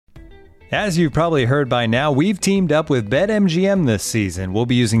As you've probably heard by now, we've teamed up with BetMGM this season. We'll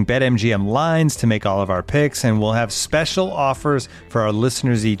be using BetMGM lines to make all of our picks, and we'll have special offers for our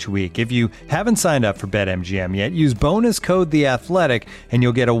listeners each week. If you haven't signed up for BetMGM yet, use bonus code The Athletic, and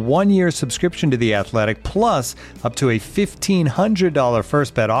you'll get a 1-year subscription to The Athletic, plus up to a $1,500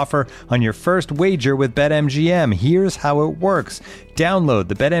 first bet offer on your first wager with BetMGM. Here's how it works. Download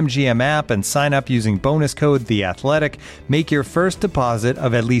the BetMGM app and sign up using bonus code The Athletic. Make your first deposit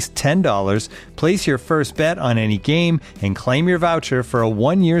of at least $10. Place your first bet on any game and claim your voucher for a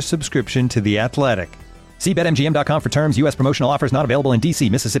 1-year subscription to The Athletic. See BetMGM.com for terms. U.S. promotional offers not available in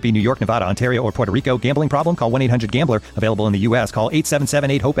D.C., Mississippi, New York, Nevada, Ontario, or Puerto Rico. Gambling problem? Call 1-800-GAMBLER. Available in the U.S. Call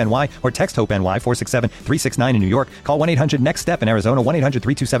 877-8-HOPE-NY or text HOPE-NY 467-369 in New York. Call 1-800-NEXT-STEP in Arizona.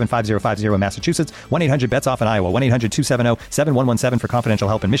 1-800-327-5050 in Massachusetts. 1-800-BETS-OFF in Iowa. 1-800-270-7117 for confidential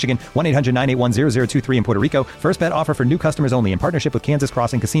help in Michigan. 1-800-981-0023 in Puerto Rico. First bet offer for new customers only in partnership with Kansas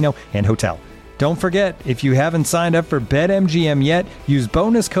Crossing Casino and Hotel. Don't forget, if you haven't signed up for BetMGM yet, use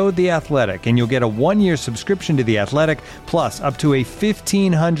bonus code The Athletic, and you'll get a 1-year subscription to The Athletic, plus up to a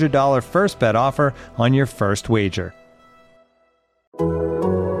 $1,500 first bet offer on your first wager.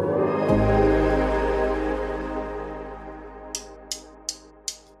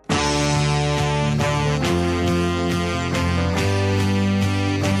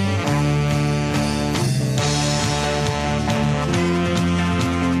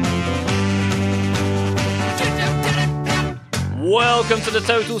 Welcome to the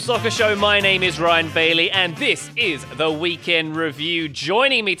Total Soccer Show. My name is Ryan Bailey, and this is the Weekend Review.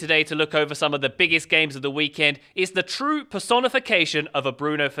 Joining me today to look over some of the biggest games of the weekend is the true personification of a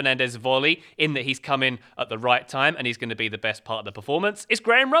Bruno Fernandes volley, in that he's come in at the right time and he's going to be the best part of the performance. It's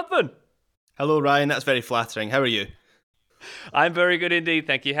Graham Ruthven. Hello, Ryan. That's very flattering. How are you? I'm very good indeed,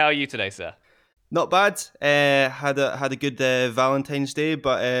 thank you. How are you today, sir? Not bad. Had a good Valentine's Day,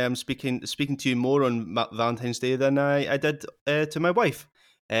 but I'm speaking to you more on Valentine's Day than I did to my wife,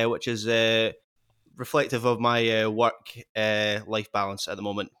 which is reflective of my work-life balance at the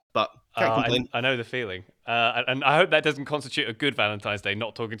moment. But can't complain. I know the feeling. And I hope that doesn't constitute a good Valentine's Day,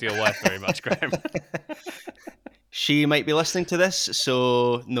 not talking to your wife very much, Graham. She might be listening to this,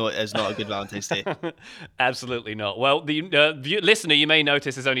 so no, it is not a good Valentine's Day. Absolutely not. Well, the listener, you may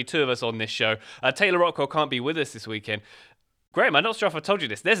notice there's only two of us on this show. Taylor Rockwell can't be with us this weekend. Graham, I'm not sure if I told you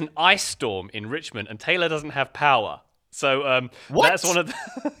this. There's an ice storm in Richmond, and Taylor doesn't have power. So that's one of the...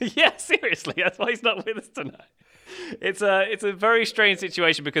 Yeah, seriously, that's why he's not with us tonight. It's a very strange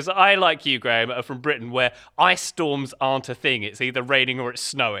situation because I, like you, Graham, are from Britain where ice storms aren't a thing. It's either raining or it's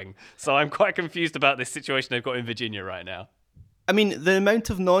snowing. So I'm quite confused about this situation they've got in Virginia right now. I mean, the amount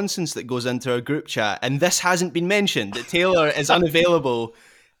of nonsense that goes into our group chat, and this hasn't been mentioned, that Taylor is unavailable.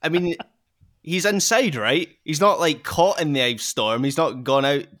 I mean, he's inside, right? He's not like caught in the ice storm. He's not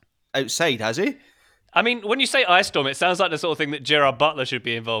gone outside, has he? I mean, when you say ice storm, it sounds like the sort of thing that Gerard Butler should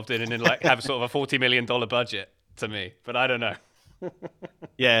be involved in and then like have sort of a $40 million budget. To me, but I don't know.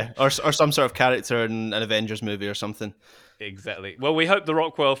 Yeah, or some sort of character in an Avengers movie or something. Exactly. Well, we hope the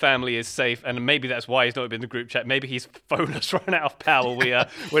Rockwell family is safe, and maybe that's why he's not been in the group chat. Maybe his phone has run out of power.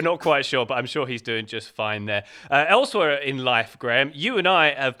 We're not quite sure, but I'm sure he's doing just fine there. Elsewhere in life, Graham, you and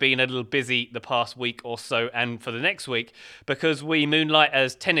I have been a little busy the past week or so, and for the next week, because we moonlight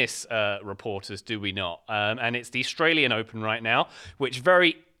as tennis reporters, do we not? And it's the Australian Open right now, which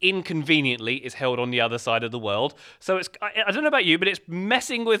very inconveniently is held on the other side of the world. So I don't know about you, but it's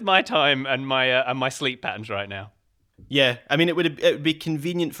messing with my time and my sleep patterns right now. Yeah, I mean, it would be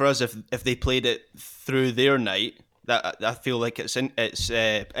convenient for us if they played it through their night. That I feel like it's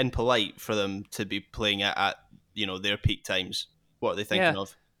impolite for them to be playing it at their peak times. What are they thinking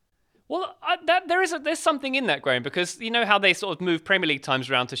of? Well, there's something in that, Graham, because you know how they sort of move Premier League times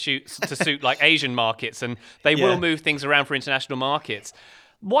around to suit like Asian markets, and they will move things around for international markets.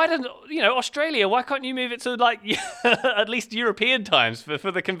 Why don't Australia? Why can't you move it to like at least European times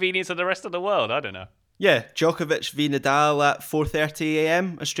for the convenience of the rest of the world? I don't know. Yeah, Djokovic v Nadal at 4:30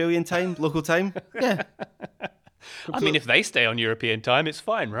 a.m. Australian time, local time. Yeah. I mean, if they stay on European time, it's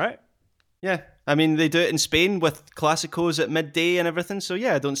fine, right? Yeah. I mean, they do it in Spain with Clásicos at midday and everything. So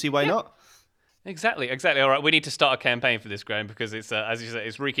yeah, I don't see why not. Exactly. All right, we need to start a campaign for this, Graham, because it's, as you said,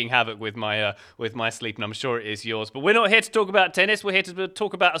 it's wreaking havoc with my sleep, and I'm sure it is yours. But we're not here to talk about tennis. We're here to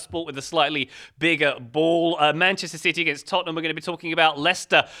talk about a sport with a slightly bigger ball. Manchester City against Tottenham. We're going to be talking about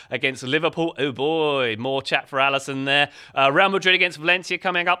Leicester against Liverpool. Oh boy, more chat for Alisson there. Real Madrid against Valencia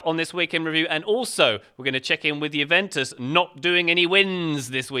coming up on this weekend review, and also we're going to check in with Juventus not doing any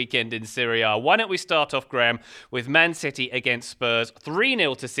wins this weekend in Serie A. Why don't we start off, Graham, with Man City against Spurs?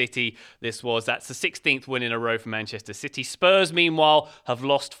 3-0 to City. This was That's the 16th win in a row for Manchester City. Spurs, meanwhile, have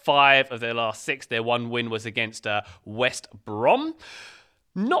lost 5 of their last 6. Their one win was against West Brom.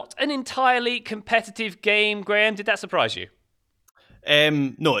 Not an entirely competitive game, Graham. Did that surprise you?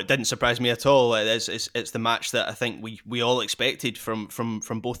 No, it didn't surprise me at all. It's the match that I think we all expected from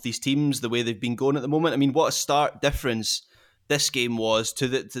both these teams, the way they've been going at the moment. I mean, what a stark difference this game was to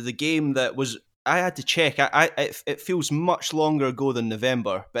the game that was. I had to check. It feels much longer ago than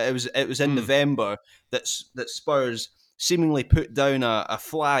November, but it was in November that Spurs seemingly put down a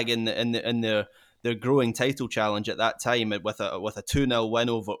flag in their growing title challenge at that time with a 2-0 win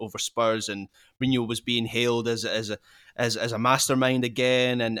over Spurs, and Mourinho was being hailed as a mastermind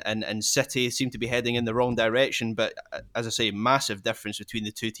again, and City seemed to be heading in the wrong direction. But as I say, massive difference between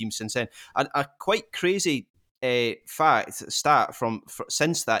the two teams since then. A quite crazy stat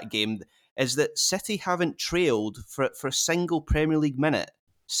since that game is that City haven't trailed for a single Premier League minute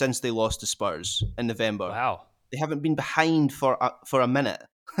since they lost to Spurs in November. Wow. They haven't been behind for a minute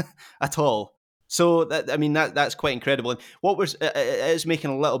at all. So that's quite incredible. And it is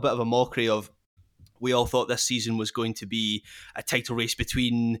making a little bit of a mockery of. We all thought this season was going to be a title race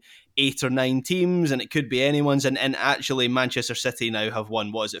between 8 or 9 teams, and it could be anyone's. And actually, Manchester City now have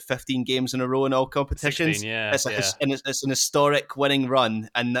won, 15 games in a row in all competitions? 16, yeah. It's an historic winning run,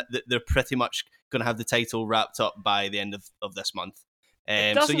 and they're pretty much going to have the title wrapped up by the end of this month.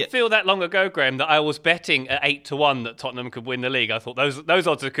 It doesn't feel that long ago, Graham, that I was betting at 8-1 that Tottenham could win the league. I thought those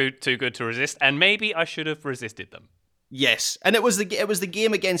odds are too good to resist, and maybe I should have resisted them. Yes, and it was the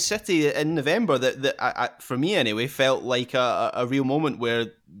game against City in November that for me anyway, felt like a real moment where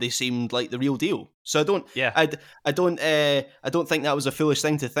they seemed like the real deal. So I don't think that was a foolish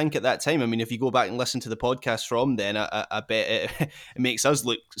thing to think at that time. I mean, if you go back and listen to the podcast from then, I bet it makes us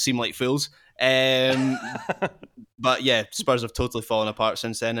seem like fools. But yeah, Spurs have totally fallen apart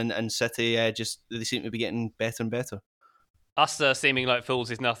since then, and City they seem to be getting better and better. Us seeming like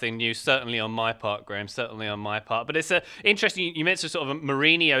fools is nothing new, certainly on my part, Graham, certainly on my part. But it's interesting, you mentioned sort of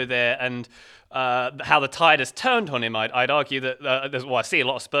Mourinho there and how the tide has turned on him. I'd argue that, I see a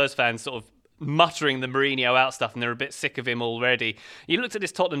lot of Spurs fans sort of muttering the Mourinho out stuff, and they're a bit sick of him already. You looked at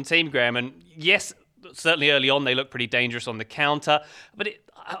this Tottenham team, Graham, and yes, certainly early on they looked pretty dangerous on the counter, but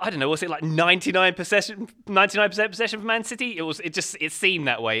I don't know, was it like 99% possession for Man City? It seemed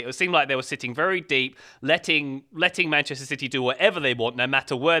that way. It seemed like they were sitting very deep, letting Manchester City do whatever they want, no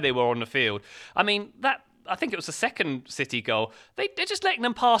matter where they were on the field. I mean, I think it was the second City goal. They're just letting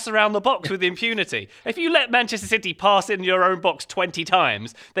them pass around the box with impunity. If you let Manchester City pass in your own box 20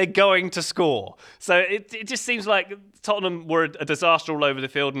 times, they're going to score. So it just seems like Tottenham were a disaster all over the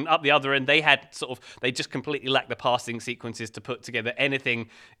field, and up the other end, they just completely lacked the passing sequences to put together anything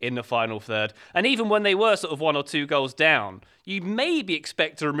in the final third. And even when they were sort of 1 or 2 goals down, you maybe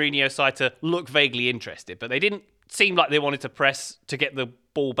expect a Mourinho side to look vaguely interested, but they didn't seem like they wanted to press to get the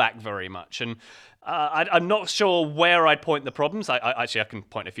ball back very much. And I'm not sure where I'd point the problems. I can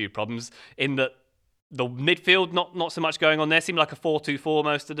point a few problems in that the midfield, not so much going on there. Seemed like a 4-2-4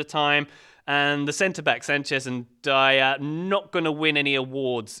 most of the time. And the centre-back, Sanchez and Dyer, not going to win any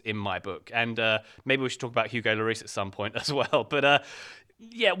awards in my book. And maybe we should talk about Hugo Lloris at some point as well. But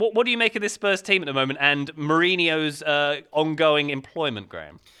what do you make of this Spurs team at the moment and Mourinho's ongoing employment,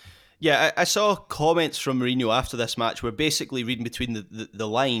 Graham? Yeah, I saw comments from Mourinho after this match where basically reading between the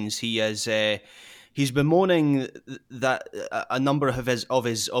lines, he's bemoaning that a number of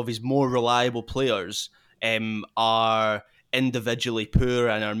his more reliable players are individually poor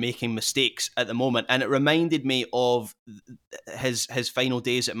and are making mistakes at the moment, and it reminded me of his final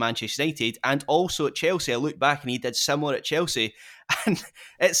days at Manchester United and also at Chelsea. I looked back and he did similar at Chelsea, and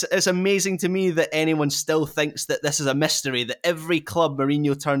it's amazing to me that anyone still thinks that this is a mystery, that every club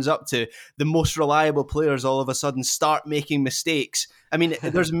Mourinho turns up to, the most reliable players all of a sudden start making mistakes. I mean,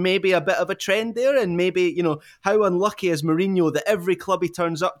 there's maybe a bit of a trend there, and maybe, how unlucky is Mourinho that every club he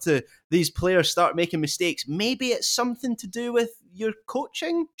turns up to, these players start making mistakes. Maybe it's something to do with your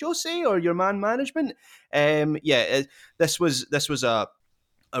coaching, Jose, or your man management. This was a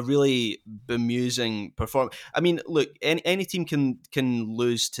really bemusing performance. I mean, look, any team can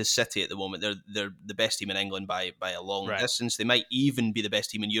lose to City at the moment. They're the best team in England by a long distance. They might even be the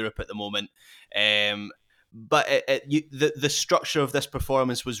best team in Europe at the moment. But the structure of this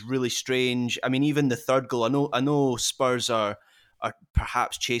performance was really strange. I mean, even the third goal, I know Spurs are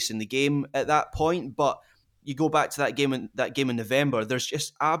perhaps chasing the game at that point, but you go back to that game in November, there's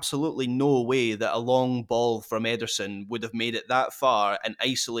just absolutely no way that a long ball from Ederson would have made it that far and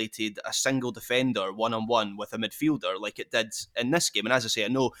isolated a single defender one-on-one with a midfielder like it did in this game. And as I say, I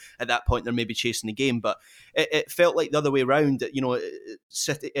know at that point they're maybe chasing the game, but it felt like the other way around.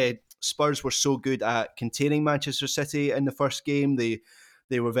 Spurs were so good at containing Manchester City in the first game. They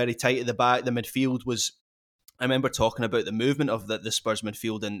were very tight at the back. The midfield was. I remember talking about the movement of the Spurs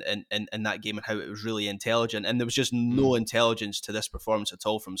midfield in that game and how it was really intelligent, and there was just no intelligence to this performance at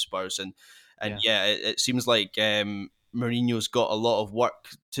all from Spurs. And it seems like Mourinho's got a lot of work.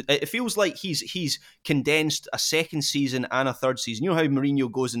 It feels like he's condensed a second season and a third season. You know how Mourinho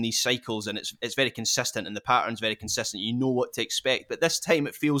goes in these cycles, and it's very consistent, and the pattern's very consistent. You know what to expect. But this time,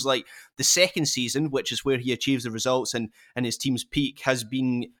 it feels like the second season, which is where he achieves the results and his team's peak, has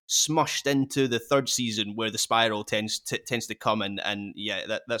been smushed into the third season, where the spiral tends to come. And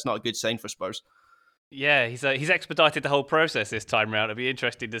that's not a good sign for Spurs. Yeah, he's expedited the whole process this time round. It'll be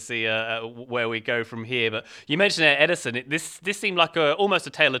interesting to see where we go from here. But you mentioned Ederson. This seemed like almost a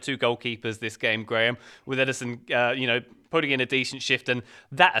tale of two goalkeepers this game, Graham, with Ederson, putting in a decent shift, and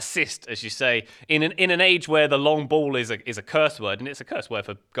that assist, as you say, in an age where the long ball is a curse word, and it's a curse word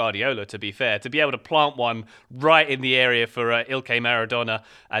for Guardiola, to be fair, to be able to plant one right in the area for Ilkay Maradona,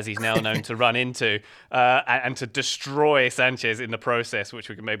 as he's now known, to run into, and to destroy Sanchez in the process, which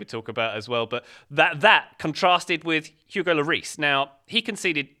we can maybe talk about as well. But that contrasted with Hugo Lloris. Now, he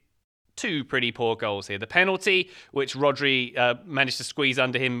conceded two pretty poor goals here. The penalty, which Rodri managed to squeeze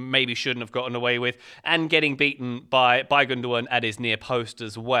under him, maybe shouldn't have gotten away with, and getting beaten by Gundogan at his near post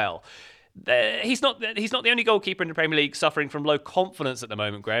as well. He's not the only goalkeeper in the Premier League suffering from low confidence at the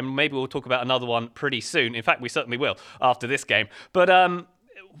moment, Graham. Maybe we'll talk about another one pretty soon. In fact, we certainly will after this game. But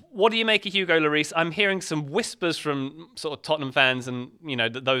what do you make of Hugo Lloris? I'm hearing some whispers from sort of Tottenham fans and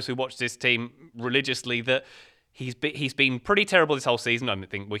those who watch this team religiously that he's been pretty terrible this whole season. I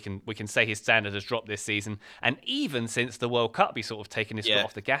think we can say his standard has dropped this season, and even since the World Cup, he's sort of taken his foot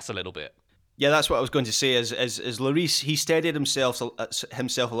off the gas a little bit. Yeah, that's what I was going to say. Is Lloris, he steadied himself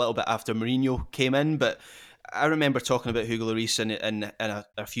a little bit after Mourinho came in, but I remember talking about Hugo Lloris in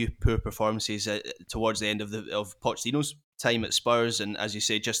a few poor performances towards the end of Pochettino's time at Spurs, and as you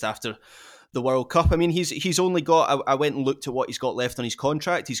say, just after the World Cup. I mean, he's only got. I went and looked at what he's got left on his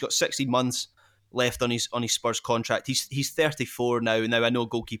contract. He's got 16 months left on his Spurs contract. He's 34 now. Now I know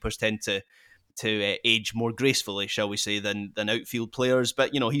goalkeepers tend to age more gracefully, shall we say, than outfield players,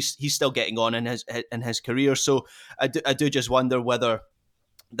 but he's still getting on in his career. So I do just wonder whether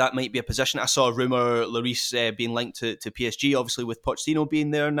that might be a position. I saw a rumour Lloris being linked to PSG, obviously with Pochettino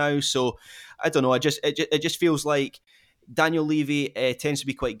being there now. So I don't know. It just feels like Daniel Levy tends to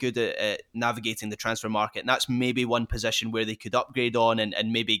be quite good at navigating the transfer market, and that's maybe one position where they could upgrade on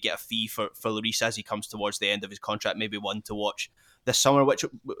and maybe get a fee for Lloris as he comes towards the end of his contract, maybe one to watch this summer, which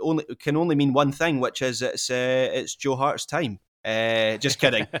can only mean one thing, which is it's Joe Hart's time. Just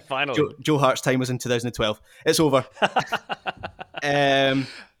kidding. Finally. Joe Hart's time was in 2012. It's over.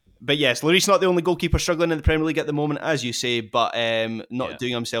 But yes, Lloris not the only goalkeeper struggling in the Premier League at the moment, as you say, but not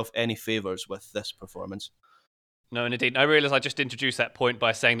doing himself any favours with this performance. No, and indeed. I realise I just introduced that point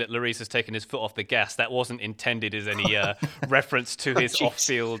by saying that Lloris has taken his foot off the gas. That wasn't intended as any reference to his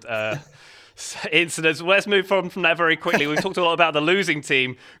off-field incidents. Let's move from that very quickly. We've talked a lot about the losing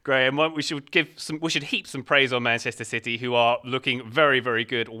team, Graham. We should heap some praise on Manchester City, who are looking very, very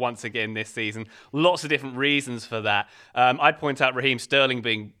good once again this season. Lots of different reasons for that. I'd point out Raheem Sterling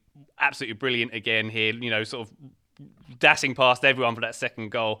being absolutely brilliant again here, sort of dashing past everyone for that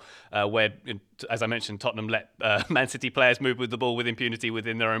second goal, where, as I mentioned, Tottenham let Man City players move with the ball with impunity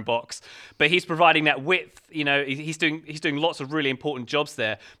within their own box. But he's providing that width. He's doing lots of really important jobs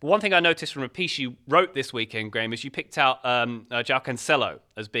there. But one thing I noticed from a piece you wrote this weekend, Graham, is you picked out João Cancelo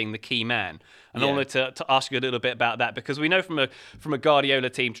as being the key man. And I wanted to ask you a little bit about that, because we know from a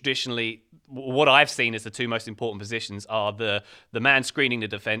Guardiola team traditionally, what I've seen as the two most important positions are the man screening the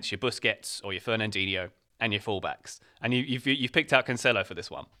defence, your Busquets or your Fernandinho, and your fullbacks, and you've picked out Cancelo for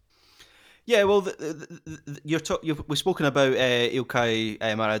this one. Yeah, well, we've spoken about Ilkay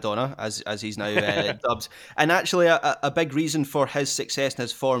Maradona as he's now dubbed, and actually a big reason for his success and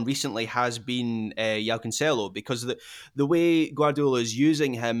his form recently has been João Cancelo, because the way Guardiola is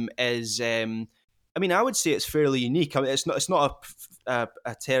using him is, I would say it's fairly unique. It's not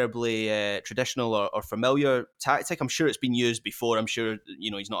a terribly traditional or familiar tactic. I'm sure it's been used before. I'm sure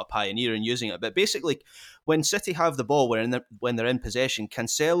he's not a pioneer in using it. But basically, when City have the ball, when they're in possession,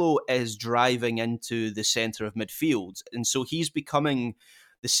 Cancelo is driving into the centre of midfield, and so he's becoming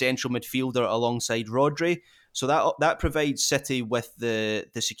the central midfielder alongside Rodri. So that provides City with the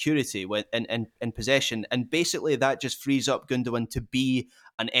security in possession, and basically that just frees up Gundogan to be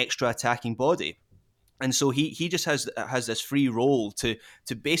an extra attacking body. And so he just has this free role to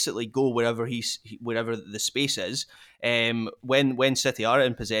basically go wherever the space is. When City are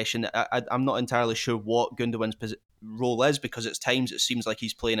in possession, I'm not entirely sure what Gundogan's role is, because at times it seems like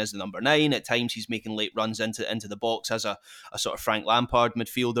he's playing as the number 9. At times he's making late runs into the box as a sort of Frank Lampard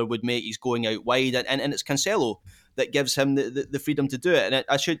midfielder would make. He's going out wide, and it's Cancelo that gives him the freedom to do it. And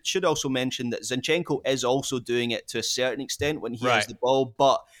I should also mention that Zinchenko is also doing it to a certain extent when he has the ball,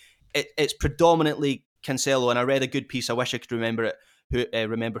 but it's predominantly Cancelo. And I read a good piece, I wish I could remember who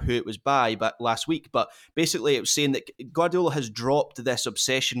it was by, but last week. But basically, it was saying that Guardiola has dropped this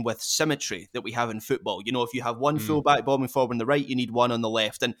obsession with symmetry that we have in football. You know, if you have one fullback bombing forward on the right, you need one on the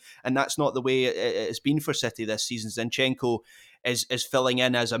left, and that's not the way it's been for City this season. Zinchenko is filling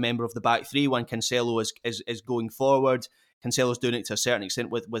in as a member of the back three when Cancelo is going forward. Cancelo's doing it to a certain extent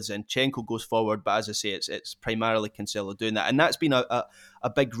with Zinchenko goes forward, but as I say, it's primarily Cancelo doing that, and that's been a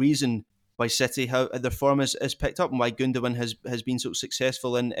big reason why City, how their form is picked up, and why Gundogan has been so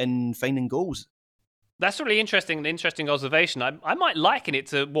successful in finding goals. That's really interesting. An interesting observation. I might liken it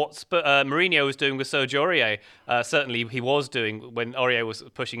to what Mourinho was doing with Sergio Aurier. Certainly, he was doing when Aurier was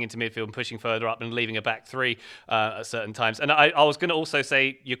pushing into midfield and pushing further up and leaving a back three at certain times. And I was going to also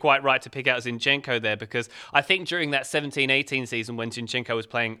say you're quite right to pick out Zinchenko there, because I think during that 17-18 season when Zinchenko was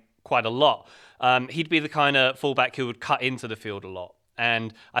playing quite a lot, he'd be the kind of fullback who would cut into the field a lot.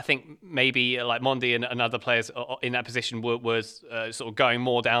 And I think maybe like Mondi and other players in that position was sort of going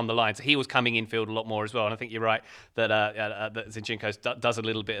more down the line. So he was coming infield a lot more as well. And I think you're right that Zinchenko does a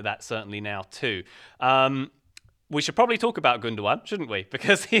little bit of that certainly now too. We should probably talk about Gundogan, shouldn't we?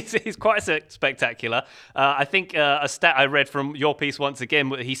 Because he's quite spectacular. I think a stat I read from your piece once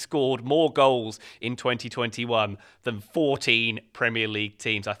again, he scored more goals in 2021 than 14 Premier League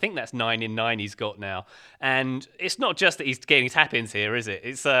teams. I think that's 9 in 9 he's got now. And it's not just that he's getting tap-ins here, is it?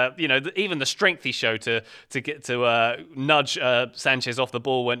 It's even the strength he showed to get to nudge Sanchez off the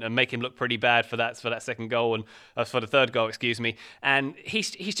ball and make him look pretty bad for that second goal and for the third goal, excuse me. And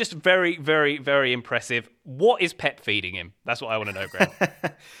he's just very, very, very impressive. What is Pep feeding him? That's what I want to know, Graham.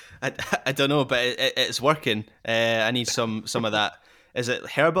 I don't know, but it's working. I need some of that. Is it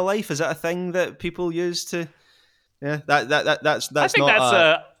Herbalife? Is that a thing that people use to? Yeah, that's. I think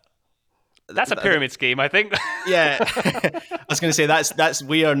that's a pyramid scheme, I think. Yeah, I was going to say that's.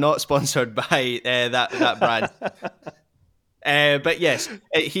 We are not sponsored by that brand. But yes,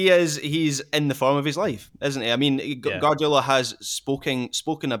 he's in the form of his life, isn't he? I mean, Guardiola has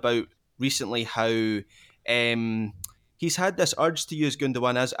spoken about recently how he's had this urge to use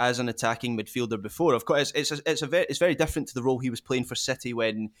Gundogan as an attacking midfielder before. Of course, it's very different to the role he was playing for City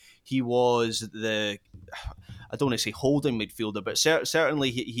when he was I don't want to say holding midfielder, but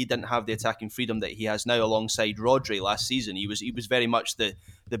certainly he didn't have the attacking freedom that he has now alongside Rodri last season. He was very much the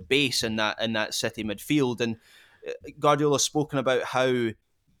base in that City midfield, and Guardiola's spoken about how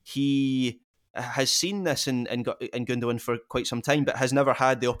he has seen this in Gundogan for quite some time, but has never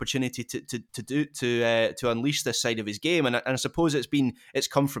had the opportunity to unleash this side of his game. And I suppose it's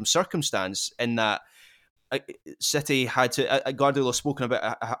come from circumstance in that City had to. Guardiola spoken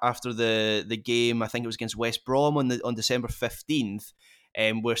about after the game. I think it was against West Brom on December 15th.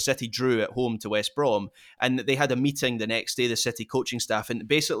 Where City drew at home to West Brom, and they had a meeting the next day, the City coaching staff, and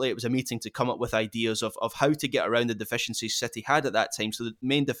basically it was a meeting to come up with ideas of how to get around the deficiencies City had at that time. So the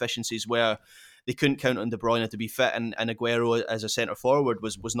main deficiencies were they couldn't count on De Bruyne to be fit, and Aguero as a centre forward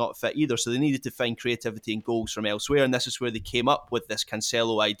was not fit either. So they needed to find creativity and goals from elsewhere, and this is where they came up with this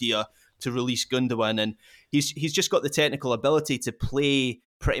Cancelo idea to release Gundogan, and he's just got the technical ability to play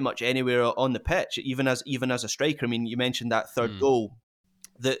pretty much anywhere on the pitch, even as a striker. I mean, you mentioned that third goal.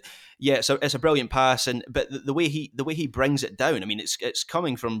 So it's a brilliant pass, but the way he brings it down, I mean, it's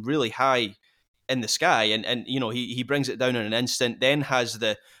coming from really high in the sky, and you know he brings it down in an instant, then has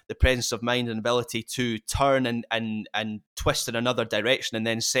the presence of mind and ability to turn and twist in another direction, and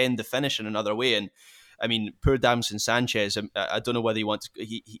then send the finish in another way. And I mean, poor Davinson Sanchez, I don't know whether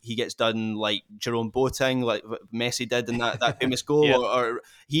he gets done like Jerome Boateng, like Messi did in that famous goal, yeah. or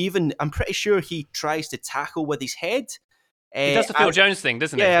he even, I'm pretty sure he tries to tackle with his head. He does the Phil Jones thing,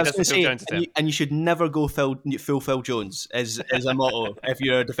 doesn't he? Yeah, I was going to say, and you should never go full Phil Jones as a motto if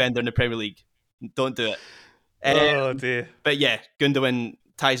you're a defender in the Premier League. Don't do it. Oh dear. But yeah, Gundogan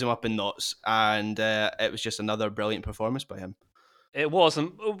ties him up in knots, and it was just another brilliant performance by him. It was,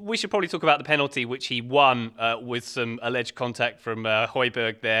 and we should probably talk about the penalty, which he won with some alleged contact from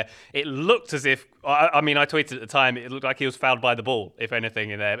Højbjerg there. It looked as if, I tweeted at the time, it looked like he was fouled by the ball, if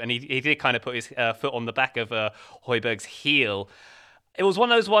anything, in there. And he did kind of put his foot on the back of Højbjerg's heel. It was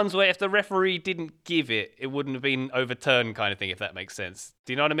one of those ones where if the referee didn't give it, it wouldn't have been overturned kind of thing, if that makes sense.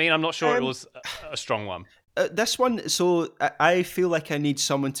 Do you know what I mean? I'm not sure it was a strong one. This one, so I feel like I need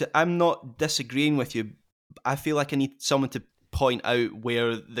someone to, I'm not disagreeing with you, I feel like I need someone to point out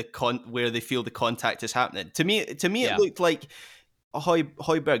where where they feel the contact is happening. To me, it looked like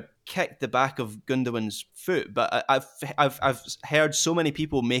Højbjerg kicked the back of Gundogan's foot, but I've heard so many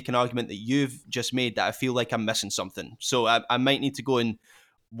people make an argument that you've just made that I feel like I'm missing something. So I might need to go and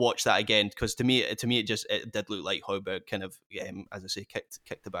watch that again, because to me it did look like Højbjerg kind of, as I say,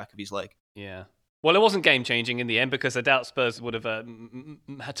 kicked the back of his leg. Yeah. Well, it wasn't game changing in the end, because I doubt Spurs would have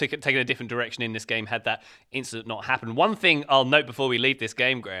taken a different direction in this game had that incident not happened. One thing I'll note before we leave this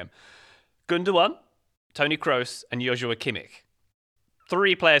game, Graham: Gundogan, Toni Kroos, and Joshua Kimmich.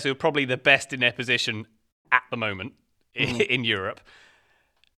 3 players who are probably the best in their position at the moment in Europe.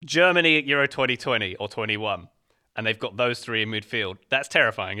 Germany at Euro 2020 or 21, and they've got those 3 in midfield. That's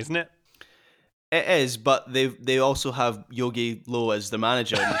terrifying, isn't it? It is, but they also have Jogi Löw as the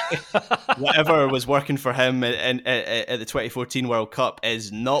manager. Whatever was working for him at the 2014 World Cup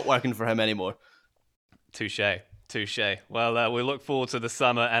is not working for him anymore. Touche. Well, we look forward to the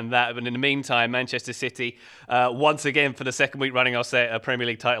summer and that. But in the meantime, Manchester City, once again for the second week running, I'll say, a Premier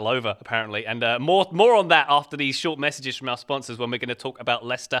League title over, apparently. And more on that after these short messages from our sponsors, when we're going to talk about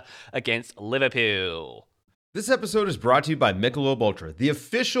Leicester against Liverpool. This episode is brought to you by Michelob Ultra, the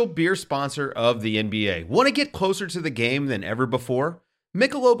official beer sponsor of the NBA. Want to get closer to the game than ever before?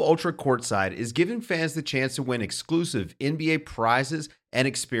 Michelob Ultra Courtside is giving fans the chance to win exclusive NBA prizes and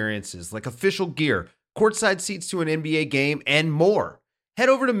experiences like official gear, courtside seats to an NBA game, and more. Head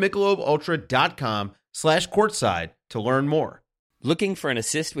over to MichelobUltra.com/courtside to learn more. Looking for an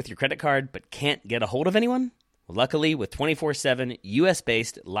assist with your credit card but can't get a hold of anyone? Luckily, with 24/7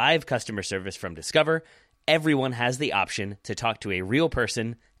 US-based live customer service from Discover, everyone has the option to talk to a real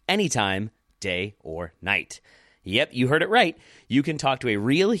person anytime, day or night. Yep, you heard it right. You can talk to a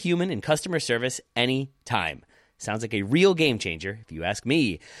real human in customer service anytime. Sounds like a real game changer, if you ask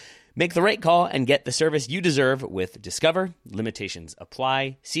me. Make the right call and get the service you deserve with Discover. Limitations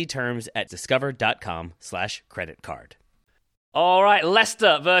apply. See terms at discover.com/creditcard. All right,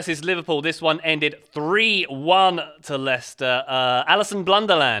 Leicester versus Liverpool. This one ended 3-1 to Leicester. Alisson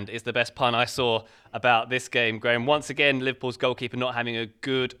Blunderland is the best pun I saw about this game, Graham. Once again, Liverpool's goalkeeper not having a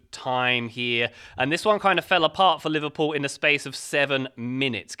good time here. And this one kind of fell apart for Liverpool in the space of 7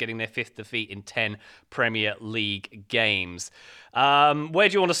 minutes, getting their 5th defeat in 10 Premier League games. Where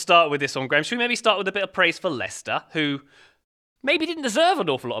do you want to start with this one, Graham? Should we maybe start with a bit of praise for Leicester, who maybe didn't deserve an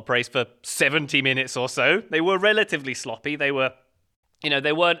awful lot of praise for 70 minutes or so. They were relatively sloppy. They were,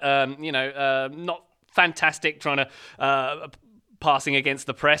 they weren't, not fantastic trying to passing against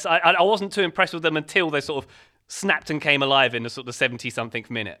the press. I wasn't too impressed with them until they sort of snapped and came alive in the sort of 70-something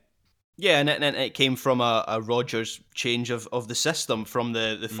minute. Yeah, and it came from a Rodgers change of the system from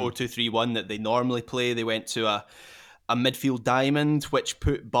the 4-2-3-1 that they normally play. They went to a midfield diamond, which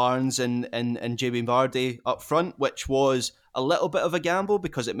put Barnes and Jamie Vardy up front, which was a little bit of a gamble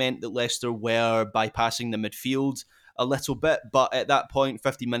because it meant that Leicester were bypassing the midfield a little bit. But at that point,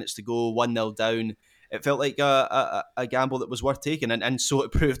 50 minutes to go, 1-0 down, it felt like a gamble that was worth taking. And so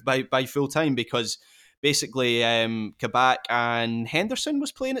it proved by full time, because basically Kabak and Henderson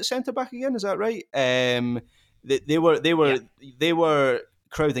was playing at centre-back again, is that right? They were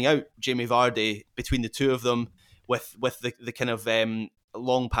crowding out Jamie Vardy between the two of them with the kind of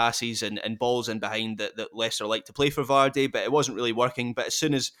long passes and balls in behind that Leicester like to play for Vardy, but it wasn't really working. But as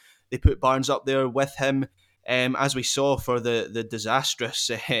soon as they put Barnes up there with him, as we saw for the disastrous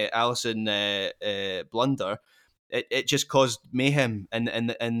Alisson blunder, it just caused mayhem in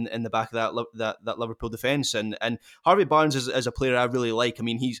the back of that Liverpool defence. And Harvey Barnes is a player I really like. I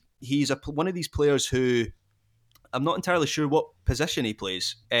mean, he's one of these players who I'm not entirely sure what position he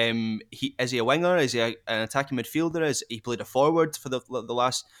plays. Is he a winger? Is he an attacking midfielder? Is he played a forward for the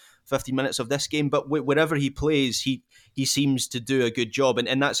last 50 minutes of this game? But wherever he plays, he seems to do a good job. And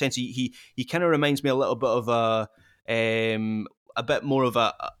in that sense, he kind of reminds me a little bit of a bit more of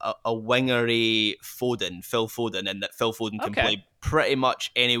a wingery Phil Foden, and that Phil Foden can play pretty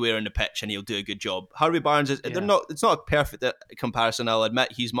much anywhere on the pitch and he'll do a good job. Harvey Barnes it's not a perfect comparison, I'll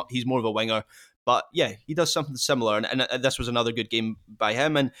admit. He's more of a winger. But yeah, he does something similar, and this was another good game by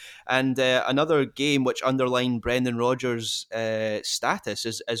him, and another game which underlined Brendan Rodgers'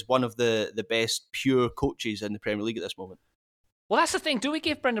 status as one of the best pure coaches in the Premier League at this moment. Well, that's the thing. Do we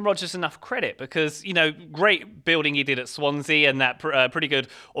give Brendan Rodgers enough credit? Because, great building he did at Swansea and that pretty good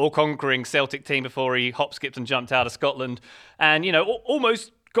all-conquering Celtic team before he hop, skipped and jumped out of Scotland, and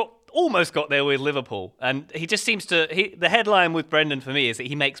almost got there with Liverpool. And he just seems to. The headline with Brendan for me is that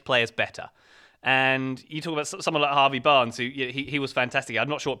he makes players better. And you talk about someone like Harvey Barnes, who he was fantastic. I'm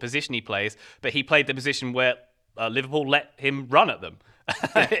not sure what position he plays, but he played the position where Liverpool let him run at them.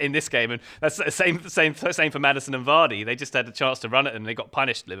 in this game, and that's the same for Maddison and Vardy. They just had a chance to run at them, and they got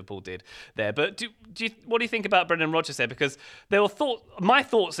punished. Liverpool did there. But what do you think about Brendan Rodgers there? Because there were my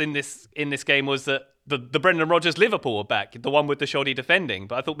thoughts in this game was that the Brendan Rodgers Liverpool were back, the one with the shoddy defending.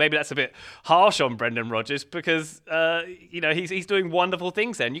 But I thought maybe that's a bit harsh on Brendan Rodgers because he's doing wonderful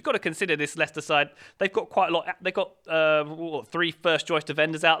things there. And you've got to consider this Leicester side. They've got quite a lot. They've got 3 first-choice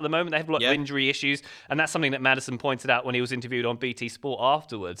defenders out at the moment. They have a lot of injury issues, and that's something that Maddison pointed out when he was interviewed on BT Sport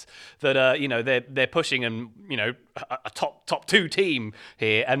afterwards. That they're pushing a top 2 team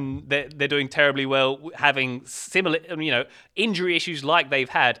here, and they're doing terribly well, having similar injury issues like they've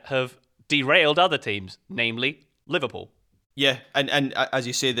had have derailed other teams, namely Liverpool. Yeah, and as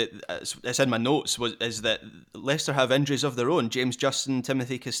you say, that it's in my notes, is that Leicester have injuries of their own. James Justin,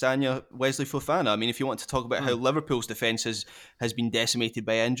 Timothy Castagne, Wesley Fofana. I mean, if you want to talk about how Liverpool's defence has been decimated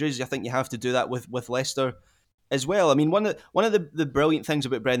by injuries, I think you have to do that with Leicester as well. I mean, one of the brilliant things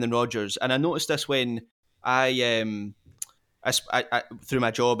about Brendan Rodgers, and I noticed this when I through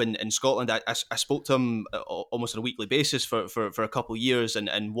my job in Scotland, I spoke to him almost on a weekly basis for a couple of years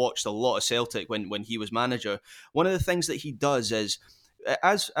and watched a lot of Celtic when he was manager. One of the things that he does is,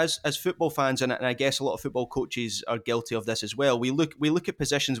 as football fans, and I guess a lot of football coaches are guilty of this as well, we look at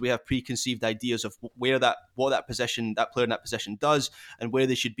positions, we have preconceived ideas of what that player in that position does and where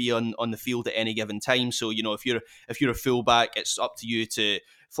they should be on the field at any given time. So, if you're a fullback, it's up to you to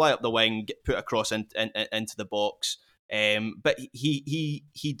fly up the wing, put a cross into the box. But he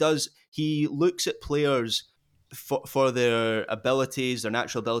looks at players for their abilities, their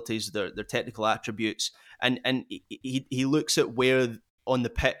natural abilities, their technical attributes, and he looks at where on the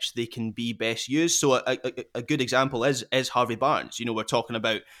pitch they can be best used. So a good example is Harvey Barnes. We're talking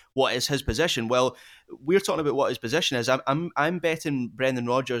about what is his position. Well, we're talking about what his position is. I'm betting Brendan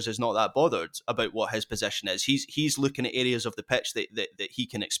Rodgers is not that bothered about what his position is. He's looking at areas of the pitch that he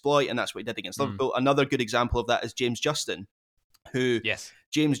can exploit, and that's what he did against Liverpool. Another good example of that is James Justin, who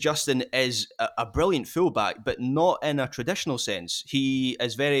James Justin is a brilliant fullback, but not in a traditional sense. He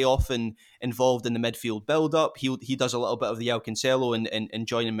is very often involved in the midfield build-up. He does a little bit of the El Cancelo and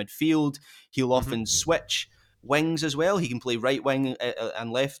joining midfield. He'll often switch wings as well. He can play right wing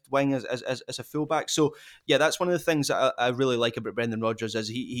and left wing as a fullback. So yeah, that's one of the things that I really like about Brendan Rodgers is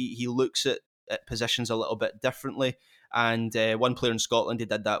he looks at positions a little bit differently. And one player in Scotland he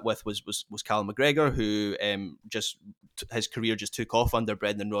did that with was Callum McGregor, who his career just took off under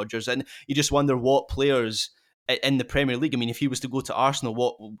Brendan Rodgers. And you just wonder what players in the Premier League. I mean, if he was to go to Arsenal,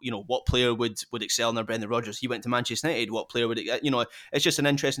 what player would excel under Brendan Rodgers? He went to Manchester United. What player would it's just an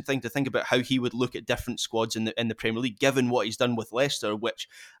interesting thing to think about how he would look at different squads in the Premier League, given what he's done with Leicester, which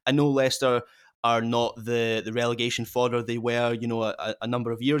I know Leicester are not the relegation fodder they were, a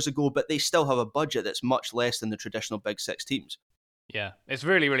number of years ago, but they still have a budget that's much less than the traditional Big Six teams. Yeah, it's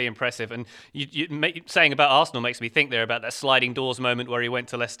really, really impressive. And saying about Arsenal makes me think there about that sliding doors moment where he went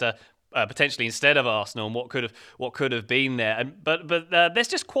to Leicester potentially instead of Arsenal, and what could have been there. But there's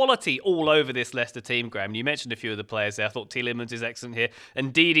just quality all over this Leicester team, Graham. You mentioned a few of the players there. I thought Tielemans is excellent here,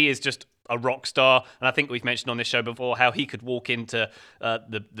 and Ndidi is just a rock star. And I think we've mentioned on this show before how he could walk into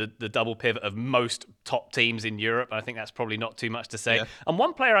the double pivot of most top teams in Europe. I think that's probably not too much to say. Yeah. And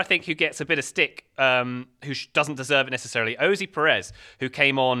one player I think who gets a bit of stick, who doesn't deserve it necessarily, Ozzy Perez, who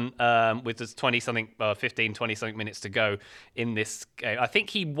came on with just 20-something minutes to go in this game. I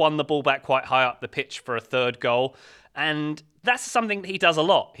think he won the ball back quite high up the pitch for a third goal. And that's something that he does a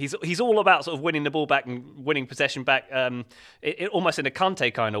lot. He's all about sort of winning the ball back and winning possession back, almost in a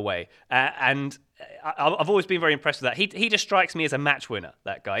Kante kind of way. And I've always been very impressed with that. He just strikes me as a match winner,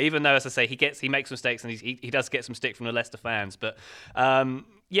 that guy. Even though, as I say, he makes mistakes and he does get some stick from the Leicester fans. But I'm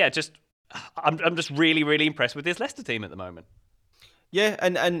just really, really impressed with this Leicester team at the moment. Yeah,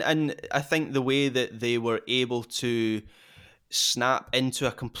 and I think the way that they were able to snap into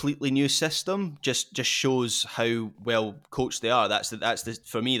a completely new system just shows how well coached they are. That's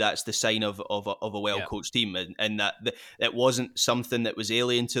for me, that's the sign of a well coached team, and that it wasn't something that was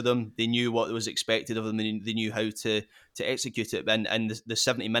alien to them. They knew what was expected of them, and they knew how to execute it. And the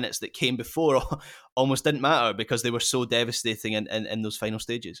 70 minutes that came before almost didn't matter because they were so devastating in those final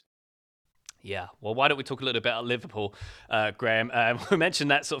stages. Yeah, well, why don't we talk a little bit about Liverpool, Graham? We mentioned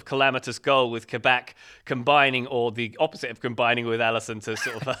that sort of calamitous goal with Kabak combining, or the opposite of combining, with Alisson to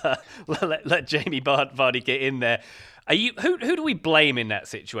sort of let Jamie Vardy get in there. Who do we blame in that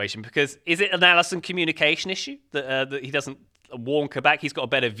situation? Because is it an Alisson communication issue that he doesn't warn Kabak? He's got a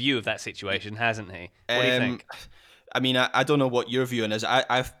better view of that situation, hasn't he? What do you think? I mean, I don't know what your view on is.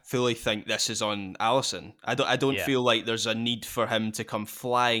 I fully think this is on Alisson. I don't feel like there's a need for him to come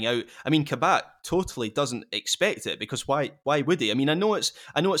flying out. I mean, Kabak totally doesn't expect it, because why would he? I mean, I know it's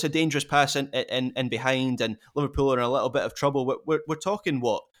a dangerous pass in behind, and Liverpool are in a little bit of trouble. We're talking,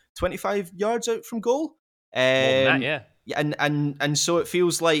 what, 25 yards out from goal? More than that, yeah. And so it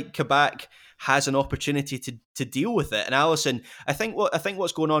feels like Kabak has an opportunity to deal with it. And Alisson, I think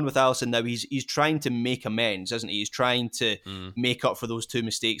what's going on with Alisson now, he's trying to make amends, isn't he? He's trying to make up for those two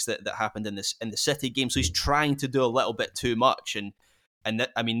mistakes that happened in the City game. So he's trying to do a little bit too much, and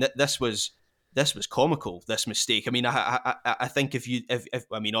this was comical, this mistake. I mean, I think if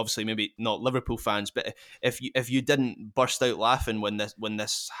I mean, obviously maybe not Liverpool fans, but if you didn't burst out laughing when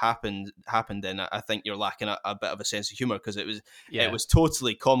this happened, then I think you're lacking a bit of a sense of humour, because it was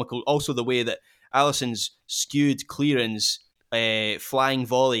totally comical. Also, the way that Alisson's skewed clearance, flying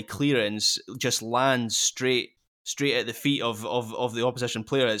volley clearance, just lands straight at the feet of the opposition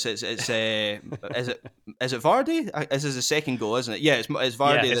player. Is it Vardy? This is the second goal, isn't it? Yeah, it's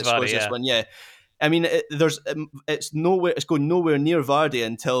Vardy that scores this one. Yeah, I mean, it's going nowhere near Vardy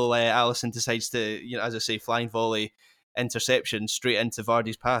until Alisson decides to, as I say, flying volley interception straight into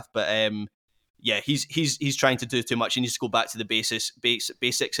Vardy's path. But yeah, he's trying to do too much. He needs to go back to the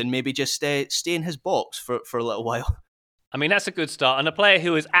basics and maybe just stay in his box for a little while. I mean, that's a good start. And a player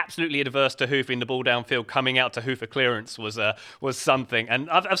who is absolutely adverse to hoofing the ball downfield, coming out to hoof a clearance was something. And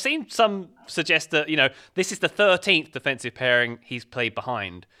I've seen some suggest that, this is the 13th defensive pairing he's played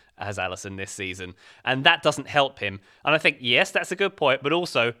behind as Alisson this season. And that doesn't help him. And I think, yes, that's a good point. But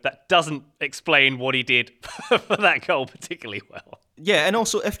also, that doesn't explain what he did for that goal particularly well. Yeah, and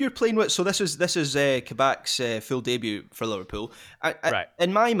also if you're playing with, so this is Kabak's full debut for Liverpool. Right.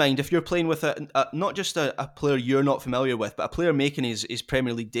 In my mind, if you're playing with not just a player you're not familiar with, but a player making his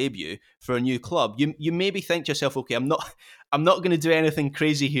Premier League debut for a new club, you maybe think to yourself, okay, I'm not going to do anything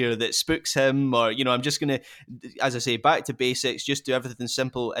crazy here that spooks him, or I'm just going to, as I say, back to basics, just do everything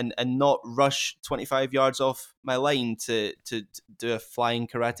simple and not rush 25 yards off my line to do a flying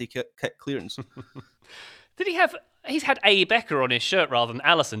karate kick clearance. Did he have? He's had A. Becker on his shirt rather than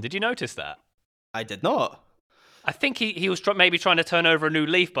Alisson. Did you notice that? I did not. I think he was maybe trying to turn over a new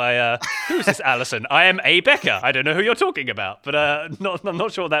leaf by, who's this Alisson? I am A. Becker. I don't know who you're talking about, but I'm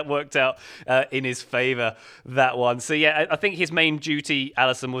not sure that worked out in his favour, that one. So yeah, I think his main duty,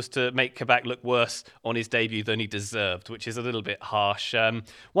 Alisson, was to make Kabak look worse on his debut than he deserved, which is a little bit harsh.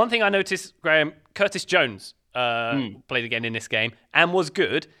 One thing I noticed, Graham, Curtis Jones played again in this game and was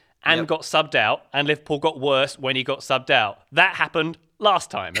good, and got subbed out, and Liverpool got worse when he got subbed out. That happened last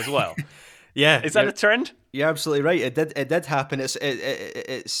time as well. Yeah, is that a trend? You're absolutely right. It did happen.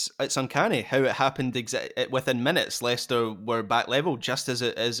 It's uncanny how it happened within minutes. Leicester were back level just as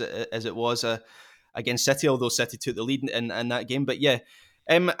it was against City, although City took the lead in that game. But yeah,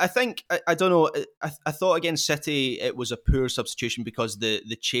 I think I don't know. I thought against City it was a poor substitution because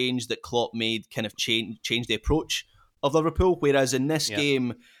the change that Klopp made kind of changed the approach of Liverpool. Whereas in this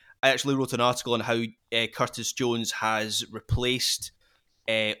game, I actually wrote an article on how Curtis Jones has replaced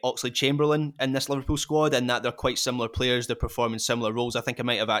Oxlade-Chamberlain in this Liverpool squad, and that they're quite similar players. They're performing similar roles. I think I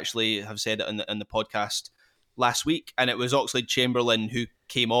might have actually said it in the podcast last week, and it was Oxlade-Chamberlain who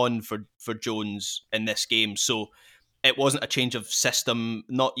came on for Jones in this game. So it wasn't a change of system,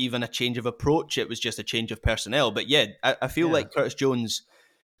 not even a change of approach. It was just a change of personnel. But yeah, I feel like Curtis Jones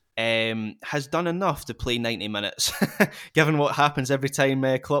has done enough to play 90 minutes, given what happens every time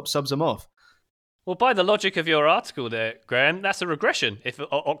Klopp subs him off. Well, by the logic of your article there, Graham, that's a regression if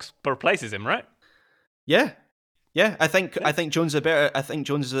Ox replaces him, right? Yeah. I think Jones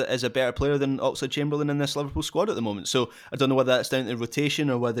is a better player than Oxlade-Chamberlain in this Liverpool squad at the moment. So I don't know whether that's down to rotation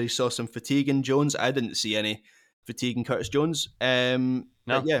or whether he saw some fatigue in Jones. I didn't see any fatigue in Curtis Jones. No.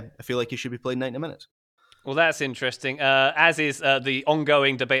 But yeah, I feel like he should be playing 90 minutes. Well, that's interesting. As is the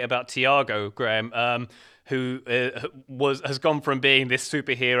ongoing debate about Thiago, Graham, who has gone from being this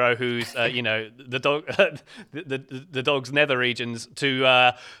superhero who's the dog, the dog's nether regions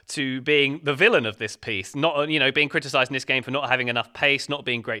to being the villain of this piece. Not being criticised in this game for not having enough pace, not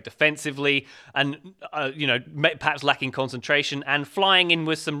being great defensively, and perhaps lacking concentration and flying in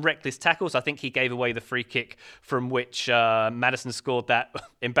with some reckless tackles. I think he gave away the free kick from which Maddison scored that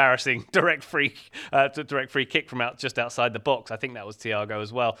embarrassing direct free kick from just outside the box. I think that was Thiago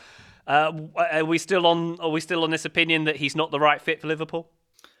as well. Are we still on this opinion that he's not the right fit for Liverpool?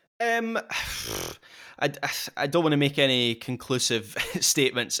 I don't want to make any conclusive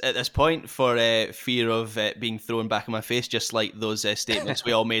statements at this point for fear of being thrown back in my face, just like those statements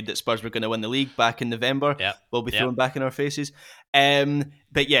we all made that Spurs were going to win the league back in November will be thrown back in our faces.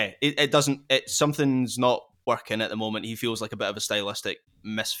 But yeah, it doesn't. Something's not working at the moment. He feels like a bit of a stylistic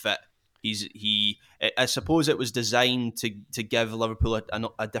misfit. I suppose it was designed to give Liverpool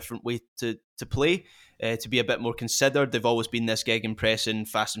a different way to play, to be a bit more considered. They've always been this gegenpressing,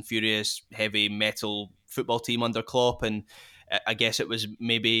 fast and furious, heavy metal football team under Klopp, and I guess it was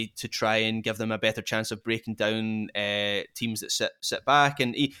maybe to try and give them a better chance of breaking down teams that sit back.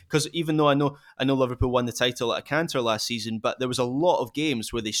 And because even though I know Liverpool won the title at a canter last season, but there was a lot of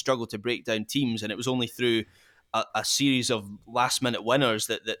games where they struggled to break down teams, and it was only through a series of last minute winners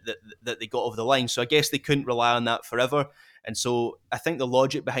that they got over the line. So I guess they couldn't rely on that forever. And so I think the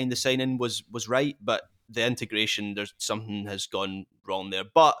logic behind the signing was right, but the integration, there's something has gone wrong there.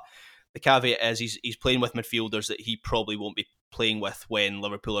 But the caveat is he's playing with midfielders that he probably won't be playing with when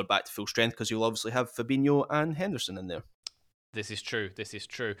Liverpool are back to full strength, because you'll obviously have Fabinho and Henderson in there. This is true.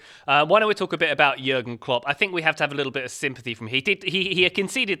 Why don't we talk a bit about Jurgen Klopp? I think we have to have a little bit of sympathy from him. He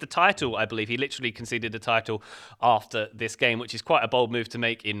conceded the title, I believe. He literally conceded the title after this game, which is quite a bold move to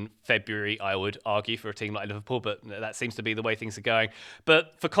make in February, I would argue, for a team like Liverpool, but that seems to be the way things are going.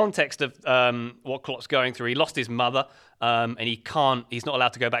 But for context of what Klopp's going through, he lost his mother, and he's not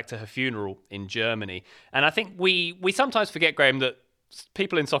allowed to go back to her funeral in Germany. And I think we sometimes forget, Graham, that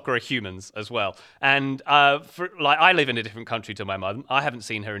people in soccer are humans as well. And I live in a different country to my mum. I haven't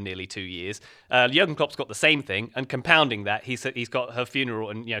seen her in nearly 2 years. Jurgen Klopp's got the same thing, and compounding that, he's got her funeral,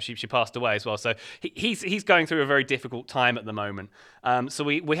 and she passed away as well. So he's going through a very difficult time at the moment. So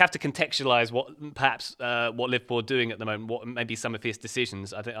we have to contextualise what Liverpool are doing at the moment, what maybe some of his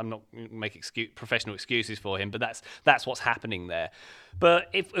decisions. I think I'm not making professional excuses for him, but that's what's happening there. But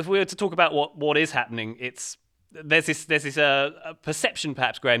if we were to talk about what is happening, there's this perception,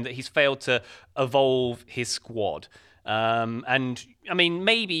 perhaps, Graham, that he's failed to evolve his squad. And I mean,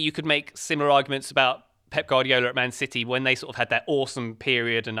 maybe you could make similar arguments about Pep Guardiola at Man City when they sort of had that awesome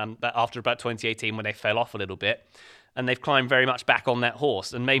period, and after about 2018 when they fell off a little bit, and they've climbed very much back on that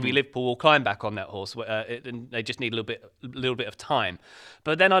horse. And maybe Liverpool will climb back on that horse. And they just need a little bit of time.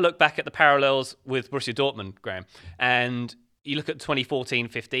 But then I look back at the parallels with Borussia Dortmund, Graham, and you look at the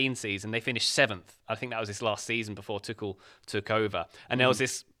 2014-15 season, they finished 7th. I think that was his last season before Tuchel took over. And there was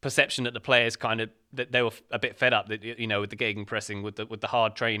this perception that the players that they were a bit fed up, that, with the gegenpressing, with the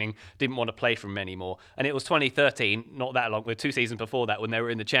hard training, didn't want to play from him anymore. And it was 2013, not that long, 2 seasons before that, when they were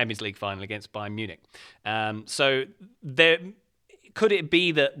in the Champions League final against Bayern Munich. So could it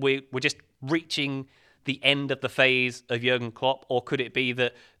be that we're just reaching the end of the phase of Jurgen Klopp, or could it be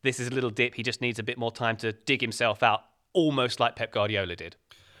that this is a little dip, he just needs a bit more time to dig himself out, almost like Pep Guardiola did?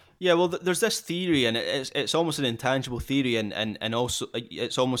 Yeah, well, there's this theory, and it's almost an intangible theory, and also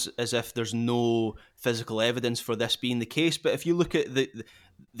it's almost as if there's no physical evidence for this being the case. But if you look at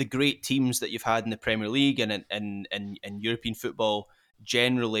the great teams that you've had in the Premier League and in European football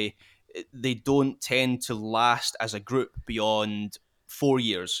generally, they don't tend to last as a group beyond 4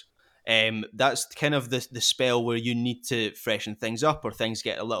 years. That's kind of the spell where you need to freshen things up, or things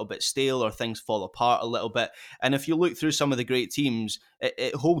get a little bit stale, or things fall apart a little bit. And if you look through some of the great teams,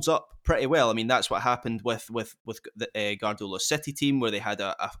 it holds up pretty well. I mean, that's what happened with the Guardiola's City team, where they had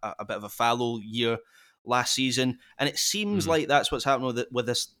a bit of a fallow year last season, and it seems like that's what's happening with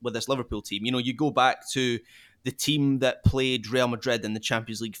this Liverpool team. You go back to the team that played Real Madrid in the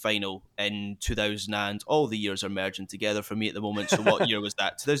Champions League final in 2000, and all the years are merging together for me at the moment. So what year was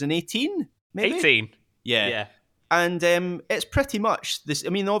that? 2018, maybe? 18. Yeah. And it's pretty much this. I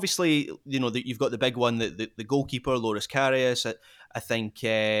mean, obviously, you've got the big one, the goalkeeper, Loris Karius. I think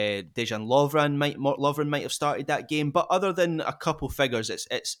Dejan Lovren might have started that game. But other than a couple figures,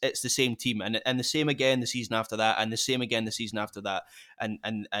 it's the same team, and the same again the season after that, and the same again the season after that, and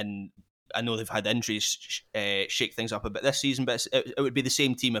I know they've had injuries shake things up a bit this season, but it would be the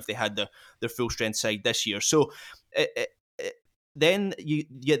same team if they had their full strength side this year. So then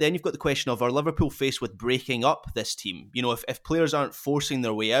you've got the question of, are Liverpool faced with breaking up this team? If players aren't forcing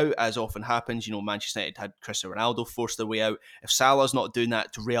their way out, as often happens, Manchester United had Cristiano Ronaldo force their way out. If Salah's not doing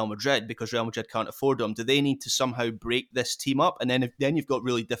that to Real Madrid because Real Madrid can't afford him, do they need to somehow break this team up? And then you've got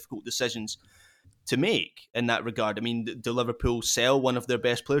really difficult decisions to make in that regard. I mean, do Liverpool sell one of their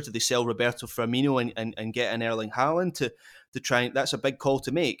best players? Do they sell Roberto Firmino and get an Erling Haaland to try? That's a big call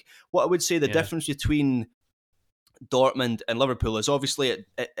to make. What I would say the difference between Dortmund and Liverpool is, obviously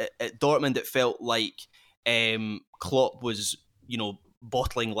at Dortmund it felt like Klopp was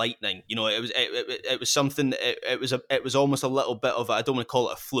bottling lightning. You know, it was something. It was almost a little bit of I don't want to call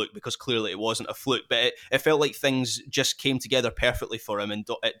it a fluke, because clearly it wasn't a fluke, but it felt like things just came together perfectly for him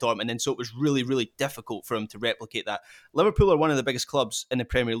at Dortmund, and so it was really, really difficult for him to replicate that. Liverpool are one of the biggest clubs in the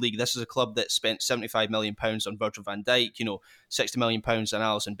Premier League. This is a club that spent £75 million on Virgil van Dijk, you know, £60 million on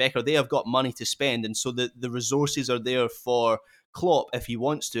Alisson Becker. They have got money to spend, and so the resources are there for Klopp if he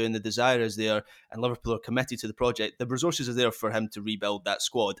wants to, and the desire is there, and Liverpool are committed to the project. The resources are there for him to rebuild that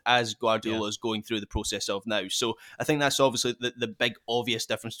squad, as Guardiola is going through the process of now. So I think that's obviously the big obvious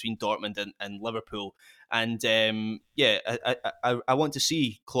difference between Dortmund and Liverpool. And I want to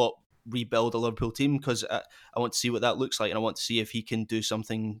see Klopp rebuild a Liverpool team, because I want to see what that looks like, and I want to see if he can do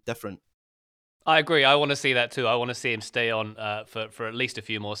something different. I agree. I want to see that too. I want to see him stay on for at least a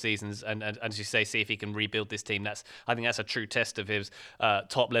few more seasons, and as you say, see if he can rebuild this team. I think that's a true test of his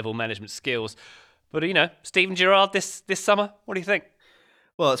top level management skills. But you know, Steven Gerrard this summer, what do you think?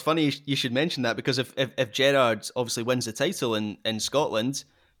 Well, it's funny you should mention that, because if Gerrard obviously wins the title in Scotland,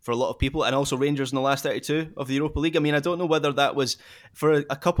 for a lot of people, and also Rangers in the last 32 of the Europa League, I mean, I don't know whether that was for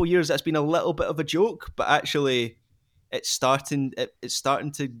a couple of years. That's been a little bit of a joke, but actually, it's starting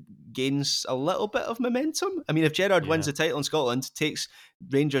to gain a little bit of momentum. I mean, if Gerrard wins the title in Scotland, takes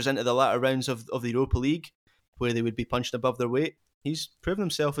Rangers into the latter rounds of the Europa League, where they would be punched above their weight, he's proven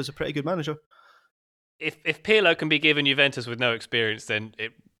himself as a pretty good manager. If Pirlo can be given Juventus with no experience, then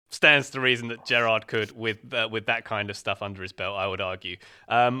it stands to reason that Gerrard could with that kind of stuff under his belt, I would argue.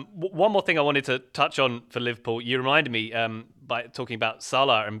 One more thing I wanted to touch on for Liverpool. You reminded me by talking about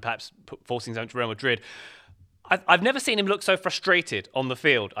Salah and perhaps forcing something to Real Madrid. I've never seen him look so frustrated on the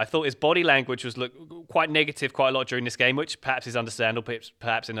field. I thought his body language was quite negative quite a lot during this game, which perhaps is understandable,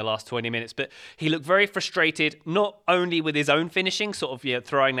 perhaps in the last 20 minutes. But he looked very frustrated, not only with his own finishing, sort of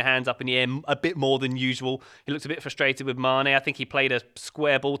throwing the hands up in the air a bit more than usual. He looked a bit frustrated with Mane. I think he played a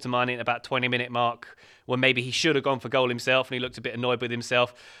square ball to Mane at about 20-minute mark, when maybe he should have gone for goal himself, and he looked a bit annoyed with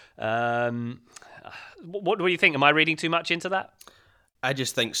himself. What do you think? Am I reading too much into that? I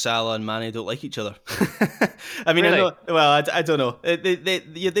just think Salah and Mane don't like each other. I mean, really? I don't know.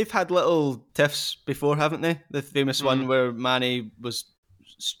 They've had little tiffs before, haven't they? The famous one where Mane was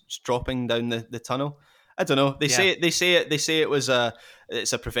dropping down the tunnel. I don't know. They say it was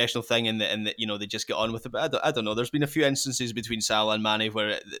it's a professional thing, and that they just get on with it. But I don't know. There's been a few instances between Salah and Mane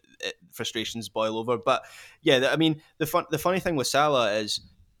where frustrations boil over. But yeah, I mean, the funny thing with Salah is,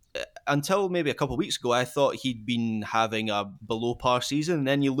 until maybe a couple of weeks ago, I thought he'd been having a below par season. And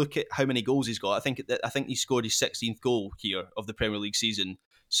then you look at how many goals he's got. I think he scored his 16th goal here of the Premier League season.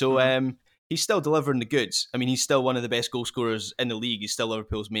 So he's still delivering the goods. I mean, he's still one of the best goal scorers in the league. He's still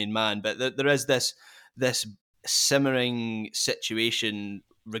Liverpool's main man. But there is this simmering situation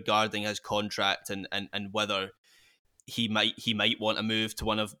regarding his contract and whether he might want to move to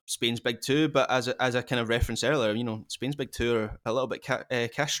one of Spain's big two, but as I kind of referenced earlier, Spain's big two are a little bit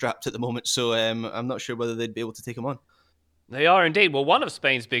cash strapped at the moment, so I'm not sure whether they'd be able to take him on. They are indeed. Well, one of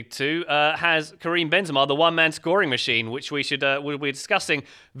Spain's big two has Karim Benzema, the one-man scoring machine, which we'll be discussing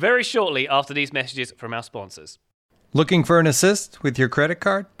very shortly after these messages from our sponsors. Looking for an assist with your credit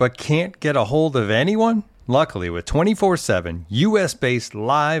card, but can't get a hold of anyone? Luckily, with 24/7 US-based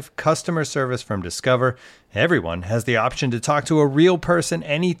live customer service from Discover, everyone has the option to talk to a real person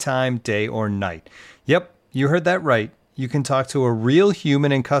anytime, day or night. Yep, you heard that right. You can talk to a real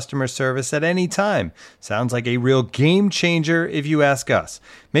human in customer service at any time. Sounds like a real game changer if you ask us.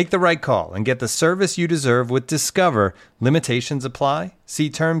 Make the right call and get the service you deserve with Discover. Limitations apply. See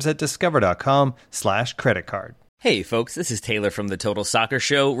terms at discover.com/creditcard. Hey folks, this is Taylor from the Total Soccer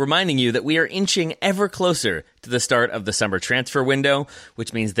Show, reminding you that we are inching ever closer to the start of the summer transfer window,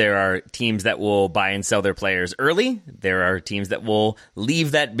 which means there are teams that will buy and sell their players early, there are teams that will leave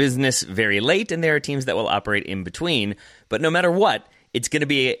that business very late, and there are teams that will operate in between. But no matter what, it's going to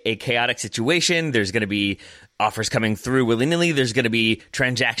be a chaotic situation. There's going to be offers coming through willy-nilly. There's going to be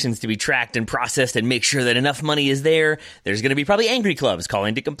transactions to be tracked and processed and make sure that enough money is there. There's going to be probably angry clubs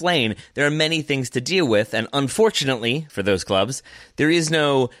calling to complain. There are many things to deal with, and unfortunately for those clubs, there is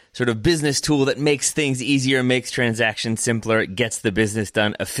no sort of business tool that makes things easier, makes transactions simpler, gets the business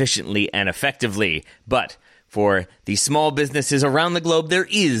done efficiently and effectively. But for the small businesses around the globe, there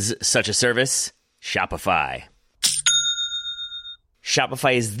is such a service, Shopify.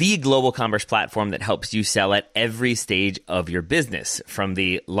 Shopify is the global commerce platform that helps you sell at every stage of your business, from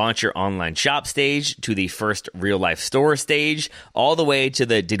the launch your online shop stage to the first real-life store stage, all the way to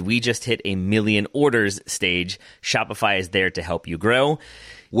the did we just hit 1 million orders stage. Shopify is there to help you grow.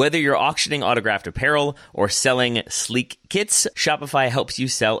 Whether you're auctioning autographed apparel or selling sleek kits, Shopify helps you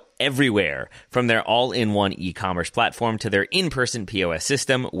sell everywhere. From their all-in-one e-commerce platform to their in-person POS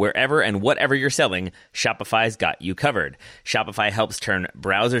system, wherever and whatever you're selling, Shopify's got you covered. Shopify helps turn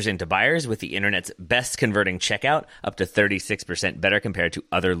browsers into buyers with the internet's best converting checkout, up to 36% better compared to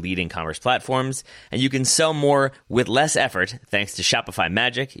other leading commerce platforms. And you can sell more with less effort thanks to Shopify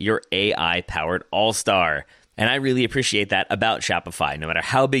Magic, your AI-powered all-star. And I really appreciate that about Shopify. No matter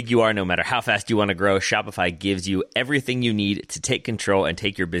how big you are, no matter how fast you want to grow, Shopify gives you everything you need to take control and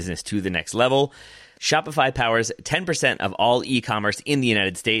take your business to the next level. Shopify powers 10% of all e-commerce in the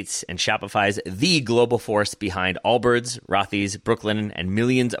United States, and Shopify's the global force behind Allbirds, Rothy's, Brooklinen, and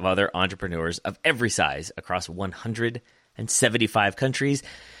millions of other entrepreneurs of every size across 175 countries.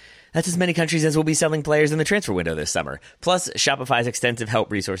 That's as many countries as will be selling players in the transfer window this summer. Plus, Shopify's extensive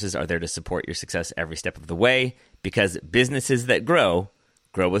help resources are there to support your success every step of the way, because businesses that grow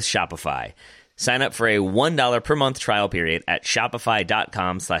with Shopify. Sign up for a $1 per month trial period at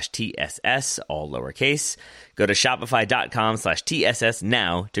shopify.com/TSS, all lowercase. Go to shopify.com/TSS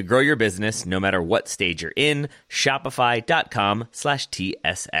now to grow your business no matter what stage you're in.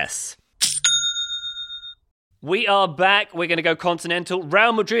 Shopify.com/TSS. We are back. We're going to go continental.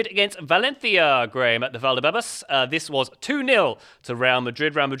 Real Madrid against Valencia, Graham, at the Valdebebas. This was 2-0 to Real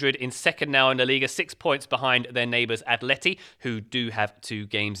Madrid. Real Madrid in second now in La Liga, 6 points behind their neighbours Atleti, who do have 2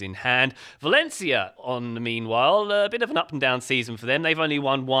 games in hand. Valencia, on the meanwhile, a bit of an up-and-down season for them. They've only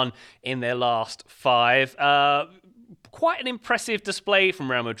won 1 in their last 5. Quite an impressive display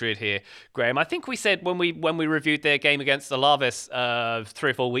from Real Madrid here, Graham. I think we said when we reviewed their game against Alaves 3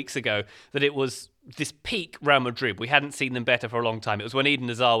 or 4 weeks ago that it was this peak Real Madrid. We hadn't seen them better for a long time. It was when Eden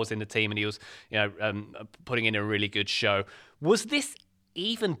Hazard was in the team and he was, putting in a really good show. Was this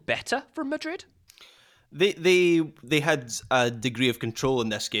even better from Madrid? They had a degree of control in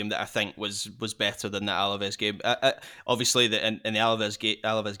this game that I think was better than the Alaves game. Obviously, in the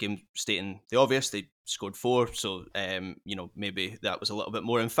Alaves game, stating the obvious, they scored 4, so maybe that was a little bit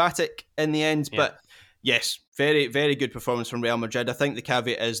more emphatic in the end. Yeah. But yes, very, very good performance from Real Madrid. I think the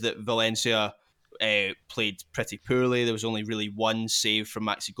caveat is that Valencia played pretty poorly. There was only really one save from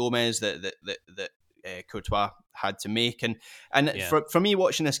Maxi Gomez that Courtois had to make, and yeah. For me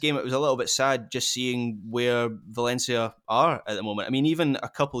watching this game, it was a little bit sad just seeing where Valencia are at the moment. I mean, even a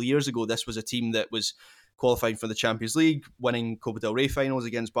couple of years ago, this was a team that was qualifying for the Champions League, winning Copa del Rey finals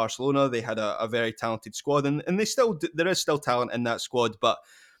against Barcelona. They had a very talented squad, and there is still talent in that squad, but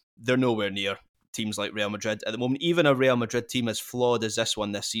they're nowhere near teams like Real Madrid at the moment. Even a Real Madrid team as flawed as this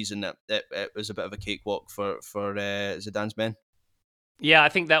one this season, it was a bit of a cakewalk for Zidane's men. Yeah, I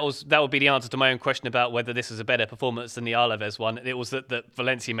think that would be the answer to my own question about whether this was a better performance than the Alaves one. It was that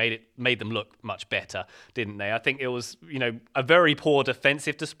Valencia made them look much better, didn't they? I think it was a very poor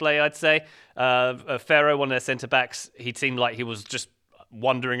defensive display, I'd say. Ferro, one of their centre backs, he seemed like he was just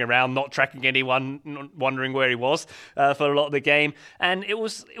wandering around, not tracking anyone, wondering where he was for a lot of the game, and it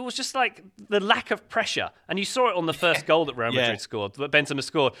was just like the lack of pressure. And you saw it on the first goal that Real Madrid scored, that Benzema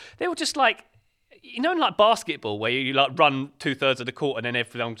scored. They were just like, in like basketball where you like run 2/3 of the court and then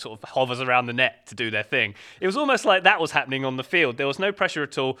everyone sort of hovers around the net to do their thing. It was almost like that was happening on the field. There was no pressure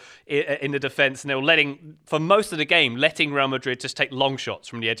at all in the defence, and they were for most of the game, letting Real Madrid just take long shots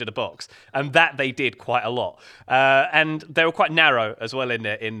from the edge of the box, and that they did quite a lot. And they were quite narrow as well in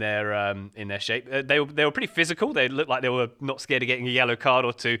their shape. They were pretty physical. They looked like they were not scared of getting a yellow card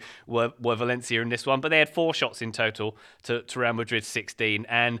or two. Were Valencia in this one, but they had 4 shots in total to Real Madrid's 16,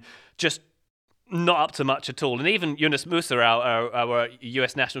 and just not up to much at all. And even Yunus Musa, our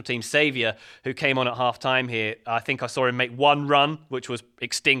US national team saviour, who came on at half-time here, I think I saw him make 1 run, which was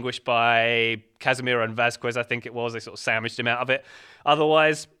extinguished by Casemiro and Vazquez, I think it was. They sort of sandwiched him out of it.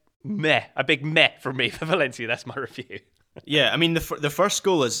 Otherwise, a big meh from me for Valencia. That's my review. Yeah, I mean, the first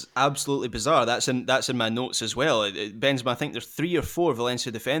goal is absolutely bizarre. That's in my notes as well. Benzema, I think there's 3 or 4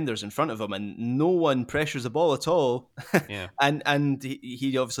 Valencia defenders in front of him, and no one pressures the ball at all. Yeah, and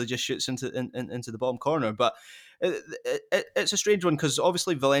he obviously just shoots into the bottom corner. But it's a strange one because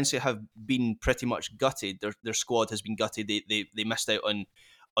obviously Valencia have been pretty much gutted. Their squad has been gutted. They missed out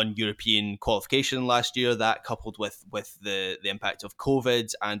on European qualification last year. That coupled with the impact of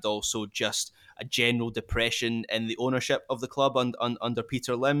COVID and also just a general depression in the ownership of the club under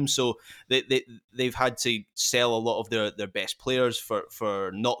Peter Lim. So they've had to sell a lot of their best players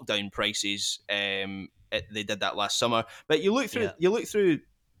for knockdown prices. They did that last summer. But you look through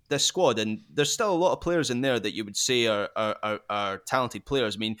this squad, and there's still a lot of players in there that you would say are talented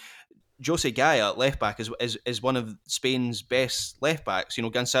players. I mean, Jose Gaya at left back is one of Spain's best left backs.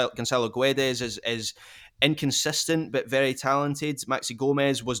 Gonzalo Guedes inconsistent but very talented. Maxi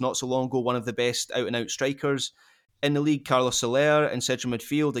Gomez was not so long ago one of the best out-and-out strikers in the league. Carlos Soler in central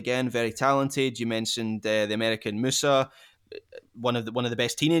midfield, again, very talented. You mentioned the American Musa, one of the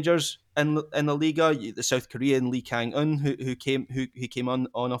best teenagers in the Liga. The South Korean Lee Kang-eun, who came on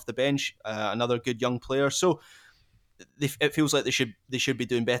off the bench, another good young player. So it feels like they should be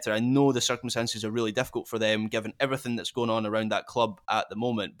doing better. I know the circumstances are really difficult for them, given everything that's going on around that club at the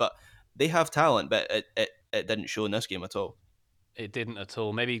moment. But they have talent, but it didn't show in this game at all. It didn't at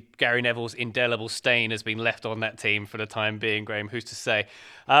all. Maybe Gary Neville's indelible stain has been left on that team for the time being, Graham. Who's to say?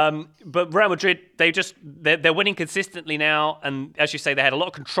 But Real Madrid, they're winning consistently now. And as you say, they had a lot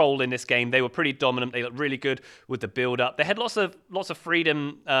of control in this game. They were pretty dominant. They looked really good with the build-up. They had lots of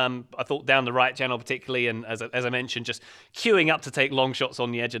freedom, I thought, down the right channel particularly. And as I mentioned, just queuing up to take long shots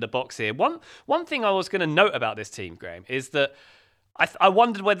on the edge of the box here. One thing I was going to note about this team, Graham, is that I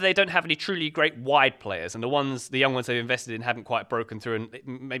wondered whether they don't have any truly great wide players, and the young ones they've invested in haven't quite broken through. And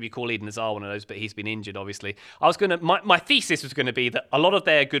maybe call Eden Hazard one of those, but he's been injured, obviously. My thesis was going to be that a lot of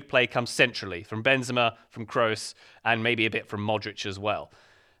their good play comes centrally from Benzema, from Kroos, and maybe a bit from Modric as well.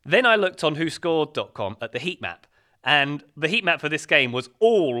 Then I looked on WhoScored.com at the heat map, and the heat map for this game was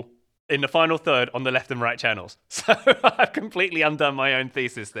all in the final third on the left and right channels. So I've completely undone my own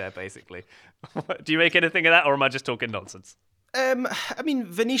thesis there, basically. Do you make anything of that, or am I just talking nonsense? I mean,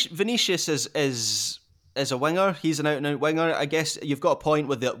 Vinicius is a winger. He's an out-and-out winger. I guess you've got a point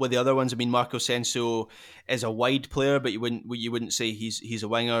with the other ones. I mean, Marco Asensio is a wide player, but you wouldn't say he's a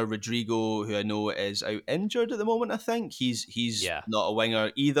winger. Rodrigo, who I know is out injured at the moment, I think he's not a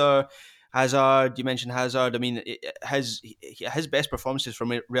winger either. Hazard, you mentioned Hazard. I mean, his best performances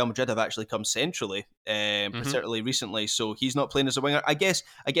from Real Madrid have actually come centrally, particularly recently. So he's not playing as a winger. I guess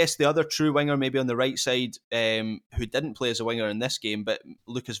the other true winger, maybe on the right side, who didn't play as a winger in this game, but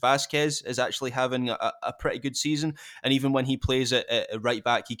Lucas Vazquez is actually having a pretty good season. And even when he plays at right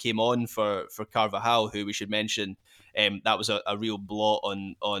back, he came on for Carvajal, who we should mention. That was a real blot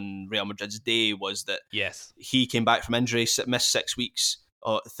on Real Madrid's day. Was that he came back from injury, missed 6 weeks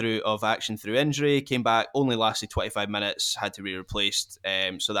of action through injury, came back, only lasted 25 minutes, had to be replaced.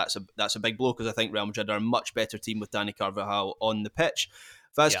 So that's a big blow, because I think Real Madrid are a much better team with Dani Carvajal on the pitch.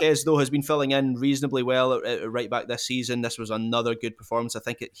 Vazquez, though, has been filling in reasonably well at right back this season. This was another good performance. I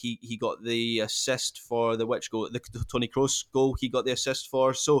think he got the assist for the Toni Kroos goal. He got the assist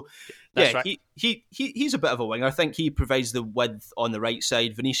for. So that's right. He's a bit of a winger. I think he provides the width on the right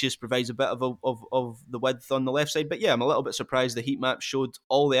side. Vinicius provides a bit of the width on the left side. But yeah, I'm a little bit surprised the heat map showed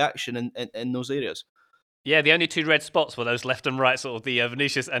all the action in those areas. Yeah, the only two red spots were those left and right, sort of the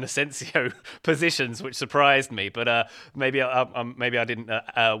Vinicius and Asensio positions, which surprised me. But maybe I didn't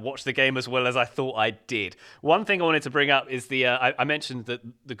watch the game as well as I thought I did. One thing I wanted to bring up is I mentioned that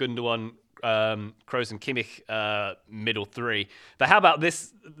the Gundogan, Kroos and Kimmich middle three. But how about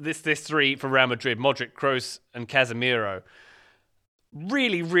this three for Real Madrid? Modric, Kroos and Casemiro.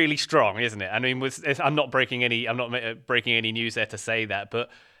 Really, really strong, isn't it? I mean, I'm not breaking any news there to say that, but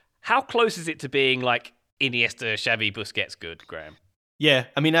how close is it to being like Iniesta, Xavi, Busquets good, Graham? Yeah,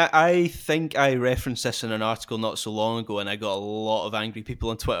 I mean, I think I referenced this in an article not so long ago, and I got a lot of angry people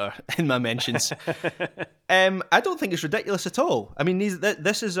on Twitter in my mentions. I don't think it's ridiculous at all. I mean,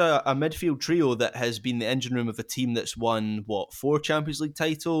 this is a midfield trio that has been the engine room of a team that's won, 4 Champions League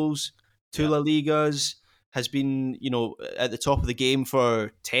titles, 2 La Ligas, has been, at the top of the game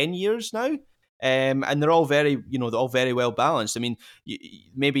for 10 years now. And they're all very well balanced. I mean,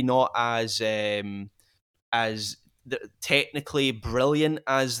 maybe not as technically brilliant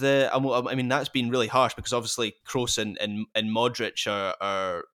as I mean, that's been really harsh, because obviously Kroos and Modric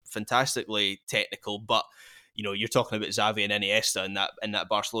are fantastically technical, but you're talking about Xavi and Iniesta in that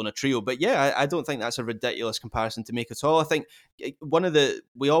Barcelona trio. But yeah, I don't think that's a ridiculous comparison to make at all. I think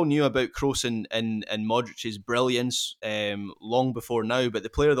we all knew about Kroos and Modric's brilliance long before now, but the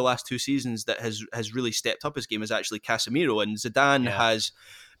player of the last 2 seasons that has really stepped up his game is actually Casemiro, and Zidane has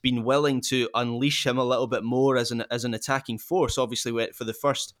been willing to unleash him a little bit more as an attacking force. Obviously, for the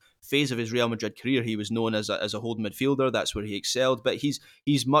first phase of his Real Madrid career, he was known as a holding midfielder. That's where he excelled. But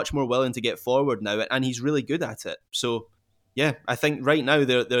he's much more willing to get forward now, and he's really good at it. So, yeah, I think right now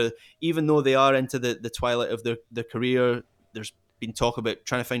they're even though they are into the twilight of their career, there's been talk about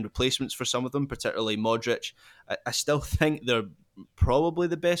trying to find replacements for some of them, particularly Modric. I still think they're probably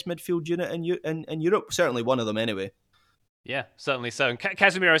the best midfield unit in Europe. Certainly one of them, anyway. Yeah, certainly so. And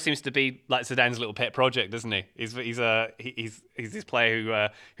Casemiro seems to be like Zidane's little pet project, doesn't he? He's this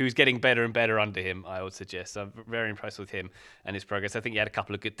player who's getting better and better under him, I would suggest. So I'm very impressed with him and his progress. I think he had a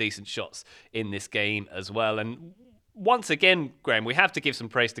couple of decent shots in this game as well. And once again, Graham, we have to give some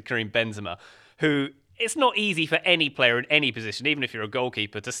praise to Karim Benzema, who it's not easy for any player in any position, even if you're a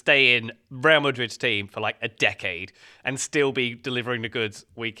goalkeeper, to stay in Real Madrid's team for like a decade and still be delivering the goods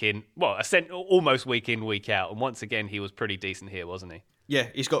week in, almost week in, week out. And once again, he was pretty decent here, wasn't he? Yeah,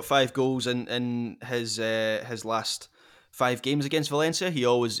 he's got 5 goals in his last 5 games against Valencia. He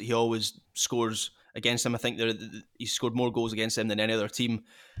always scores against them. I think he scored more goals against them than any other team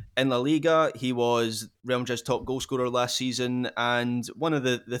in La Liga. He was Real Madrid's top goal scorer last season. And one of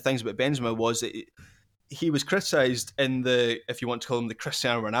the things about Benzema was that he was criticised in the, if you want to call him, the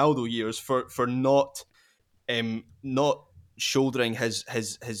Cristiano Ronaldo years for not shouldering his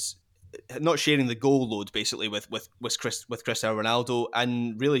not sharing the goal load basically with Cristiano Ronaldo.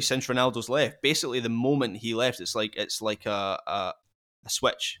 And really, since Ronaldo's left, basically the moment he left, it's like a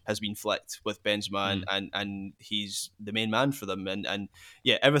switch has been flicked with Benzema, and he's the main man for them. And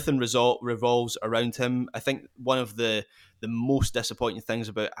yeah, everything revolves around him. I think one of the most disappointing things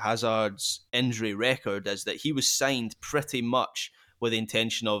about Hazard's injury record is that he was signed pretty much with the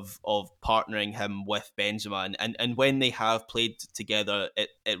intention of partnering him with Benzema. And when they have played together,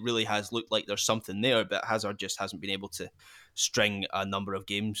 it really has looked like there's something there, but Hazard just hasn't been able to string a number of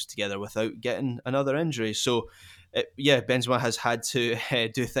games together without getting another injury. So, Benzema has had to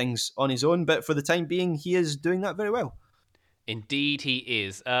do things on his own, but for the time being, he is doing that very well. Indeed, he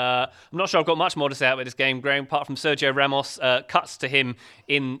is. I'm not sure I've got much more to say about this game, Graham, apart from Sergio Ramos cuts to him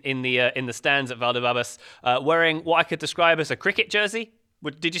in the stands at Valdebebas wearing what I could describe as a cricket jersey.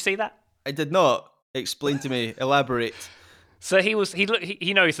 Did you see that? I did not. Explain to me. Elaborate. So he's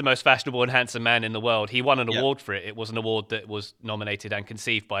the most fashionable and handsome man in the world. He won an award for it. It was an award that was nominated and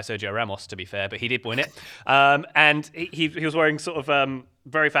conceived by Sergio Ramos, to be fair, but he did win it. And he was wearing sort of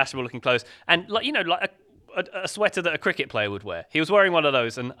very fashionable looking clothes, and like a sweater that a cricket player would wear. He was wearing one of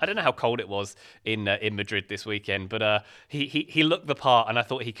those, and I don't know how cold it was in Madrid this weekend, but he looked the part, and I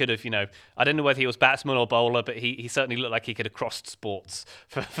thought he could have, I don't know whether he was batsman or bowler, but he certainly looked like he could have crossed sports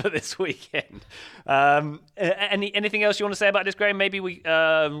for this weekend. Anything else you want to say about this, Graham? Maybe we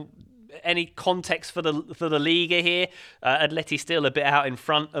any context for the Liga here? Atleti still a bit out in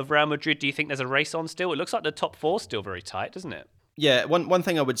front of Real Madrid. Do you think there's a race on still? It looks like the top 4 is still very tight, doesn't it? Yeah, one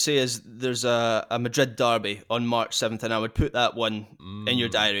thing I would say is there's a Madrid derby on March 7th, and I would put that one in your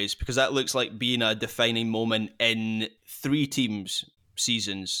diaries, because that looks like being a defining moment in 3 teams'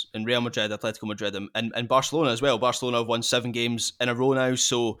 seasons, in Real Madrid, Atletico Madrid, and Barcelona as well. Barcelona have won 7 games in a row now,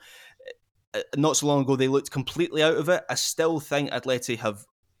 so not so long ago they looked completely out of it. I still think Atleti have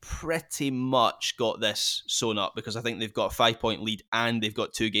pretty much got this sewn up, because I think they've got a 5-point lead and they've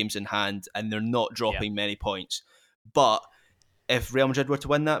got 2 games in hand, and they're not dropping many points. But if Real Madrid were to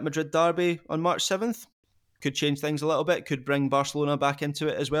win that Madrid derby on March 7th, could change things a little bit, could bring Barcelona back into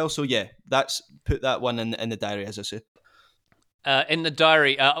it as well. So yeah, put that one in the diary, as I say. In the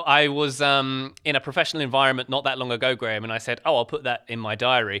diary, I was in a professional environment not that long ago, Graham, and I said, I'll put that in my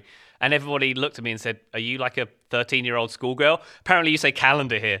diary. And everybody looked at me and said, are you like a 13-year-old schoolgirl? Apparently you say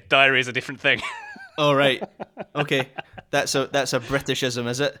calendar here. Diary is a different thing. Oh, right. Okay. That's a Britishism,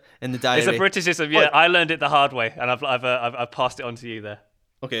 is it? In the diary. It's a Britishism, yeah. I learned it the hard way, and I've passed it on to you there.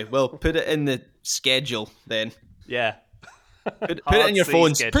 Okay, well, put it in the schedule then. Yeah. Put it in your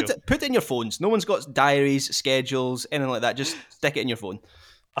phones. Put it in your phones. No one's got diaries, schedules, anything like that. Just stick it in your phone.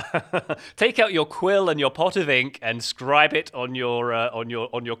 Take out your quill and your pot of ink and scribe it on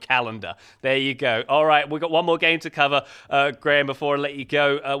your calendar. There you go. All right, we've got one more game to cover, Graham. Before I let you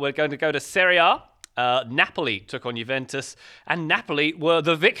go, we're going to go to Serie A. Napoli took on Juventus, and Napoli were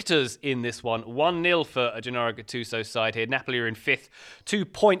the victors in this one. 1-0 for Gennaro Gattuso's side here. Napoli are in 5th, 2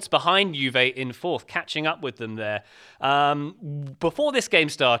 points behind Juve in 4th, catching up with them there. Before this game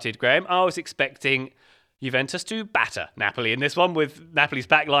started, Graham, I was expecting Juventus to batter Napoli in this one, with Napoli's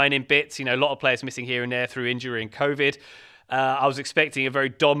backline in bits. A lot of players missing here and there through injury and COVID. I was expecting a very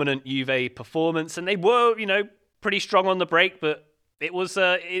dominant Juve performance, and they were, pretty strong on the break, but it was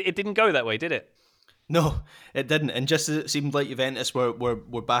it didn't go that way, did it? No, it didn't. And just as it seemed like Juventus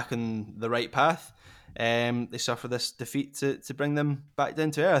were back on the right path, they suffer this defeat to bring them back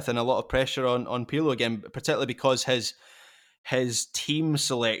down to earth, and a lot of pressure on Pirlo again, particularly because his team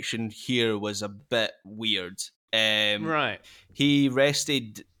selection here was a bit weird. Right. He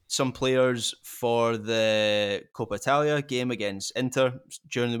rested some players for the Coppa Italia game against Inter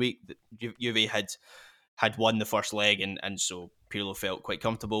during the week. Juve had won the first leg, and so Pirlo felt quite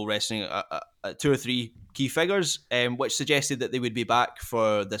comfortable resting 2 or 3 key figures, which suggested that they would be back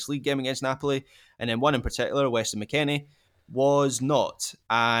for this league game against Napoli. And then one in particular, Weston McKennie, was not.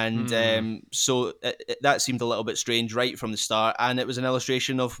 And so that seemed a little bit strange right from the start. And it was an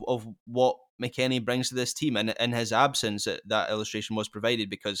illustration of what McKennie brings to this team. And in his absence, that illustration was provided,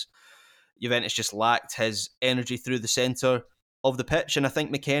 because Juventus just lacked his energy through the centre of the pitch. And I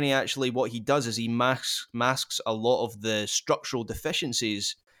think McKennie actually, what he does is he masks a lot of the structural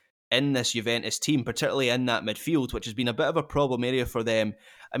deficiencies in this Juventus team, particularly in that midfield, which has been a bit of a problem area for them.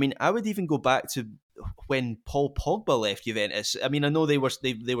 I mean, I would even go back to when Paul Pogba left Juventus. I mean, I know they were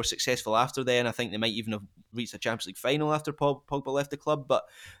successful after then. I think they might even have reached a Champions League final after Pogba left the club, but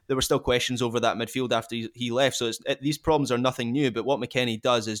there were still questions over that midfield after he left. So these problems are nothing new, but what McKennie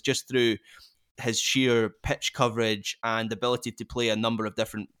does is just through his sheer pitch coverage and ability to play a number of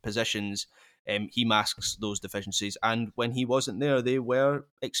different positions, he masks those deficiencies. And when he wasn't there, they were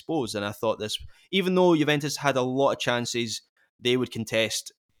exposed. And I thought this, even though Juventus had a lot of chances, they would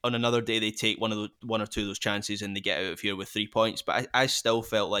contest. On another day, they take one or two of those chances and they get out of here with 3 points. But I still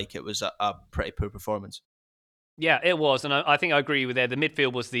felt like it was a pretty poor performance. Yeah, it was, and I think I agree with there. The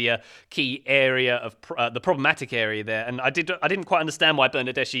midfield was the key area of the problematic area there, and I didn't quite understand why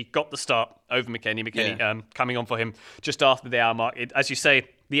Bernardeschi got the start over McKennie. McKennie coming on for him just after the hour mark. As you say,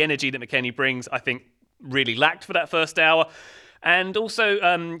 the energy that McKennie brings, I think, really lacked for that first hour. And also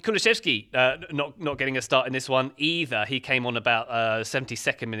Kulusevski not getting a start in this one either. He came on about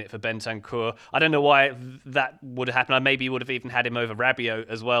 72nd minute for Bentancur. I don't know why that would have happened. I maybe would have even had him over Rabiot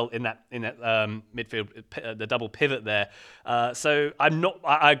as well in that midfield, the double pivot there. So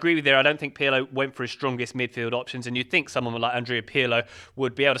I agree with you there. I don't think Pirlo went for his strongest midfield options, and you'd think someone like Andrea Pirlo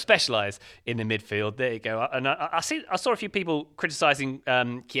would be able to specialise in the midfield. There you go. And I saw a few people criticising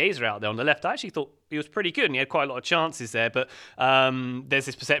Chiesa out there on the left. I actually thought he was pretty good and he had quite a lot of chances there, but there's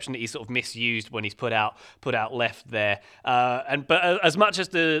this perception that he's sort of misused when he's put out left there. But as much as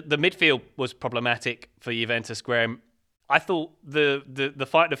the midfield was problematic for Juventus, Graham, I thought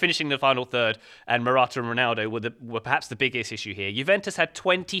the finishing the final third and Morata and Ronaldo were perhaps the biggest issue here. Juventus had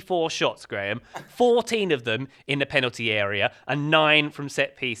 24 shots, Graham, 14 of them in the penalty area and 9 from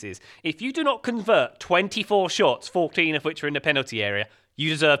set pieces. If you do not convert 24 shots, 14 of which are in the penalty area, you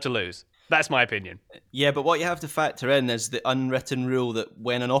deserve to lose. That's my opinion. Yeah, but what you have to factor in is the unwritten rule that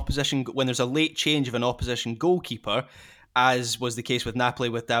when there's a late change of an opposition goalkeeper, as was the case with Napoli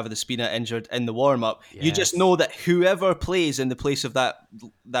with David Ospina injured in the warm-up, you just know that whoever plays in the place of that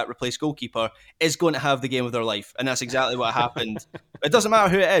replaced goalkeeper is going to have the game of their life. And that's exactly what happened. It doesn't matter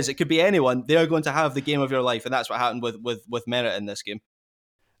who it is. It could be anyone. They're going to have the game of your life. And that's what happened with Meret in this game.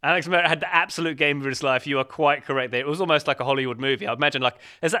 Alex Meret had the absolute game of his life. You are quite correct there. It was almost like a Hollywood movie. I imagine,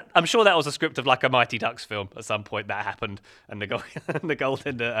 I'm sure that was a script of like a Mighty Ducks film at some point that happened, and the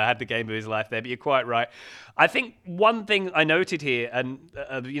goaltender had the game of his life there. But you're quite right. I think one thing I noted here, and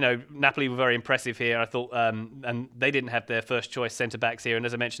Napoli were very impressive here. I thought, and they didn't have their first choice centre backs here, and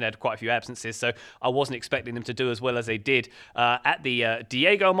as I mentioned, they had quite a few absences, so I wasn't expecting them to do as well as they did at the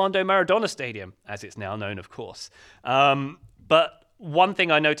Diego Armando Maradona Stadium, as it's now known, of course. But one thing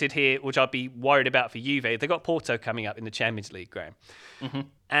I noted here, which I'd be worried about for Juve, they got Porto coming up in the Champions League, Graham. Mm-hmm.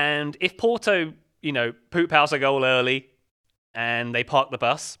 And if Porto, poop house a goal early and they park the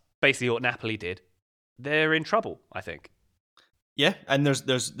bus, basically what Napoli did, they're in trouble, I think. Yeah, and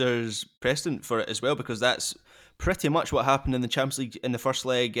there's precedent for it as well, because that's pretty much what happened in the Champions League in the first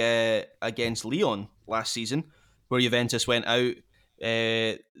leg against Lyon last season, where Juventus went out.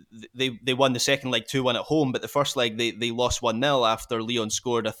 They won the second leg 2-1 at home, but the first leg they lost 1-0 after Lyon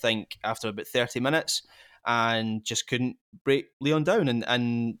scored, I think, after about 30 minutes, and just couldn't break Lyon down.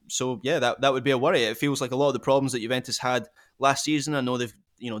 And so, yeah, that would be a worry. It feels like a lot of the problems that Juventus had last season, I know they've,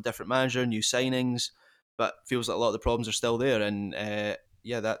 different manager, new signings, but feels like a lot of the problems are still there. And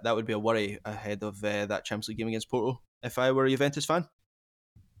that would be a worry ahead of that Champions League game against Porto if I were a Juventus fan.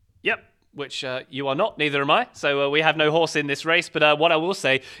 Yep. Which you are not, neither am I. So we have no horse in this race. But what I will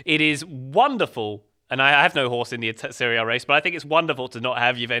say, it is wonderful, and I have no horse in the Serie A race, but I think it's wonderful to not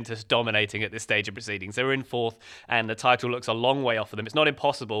have Juventus dominating at this stage of proceedings. They're in fourth, and the title looks a long way off for them. It's not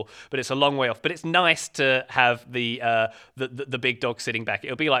impossible, but it's a long way off. But it's nice to have the big dog sitting back.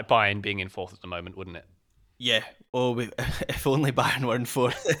 It'll be like Bayern being in fourth at the moment, wouldn't it? Yeah. Oh, if only Bayern were in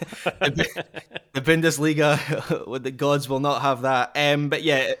fourth. The Bundesliga, the gods will not have that. But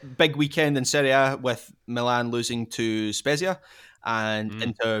yeah, big weekend in Serie A with Milan losing to Spezia and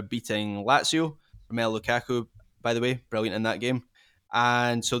Inter beating Lazio. Romelu Lukaku, by the way, brilliant in that game.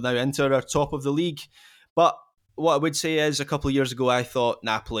 And so now Inter are top of the league. But what I would say is, a couple of years ago, I thought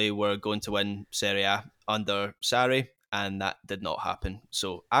Napoli were going to win Serie A under Sarri, and that did not happen.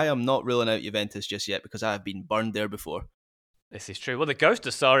 So I am not ruling out Juventus just yet, because I have been burned there before. This is true. Well, the ghost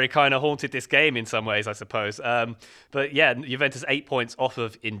of Sarri kind of haunted this game in some ways, I suppose. But yeah, Juventus 8 points off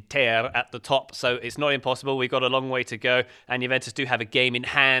of Inter at the top, so it's not impossible. We've got a long way to go, and Juventus do have a game in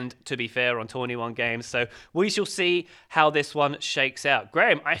hand, to be fair, on 21 games. So we shall see how this one shakes out.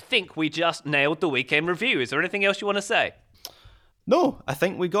 Graham, I think we just nailed the weekend review. Is there anything else you want to say? No, I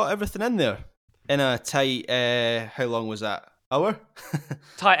think we got everything in there in a tight, how long was that? Hour? A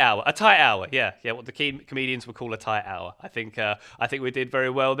tight hour. Yeah. What the comedians would call a tight hour. I think we did very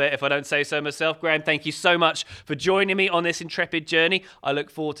well there. If I don't say so myself, Graham, thank you so much for joining me on this intrepid journey. I look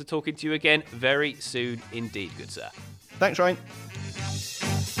forward to talking to you again very soon indeed, good sir. Thanks, Ryan.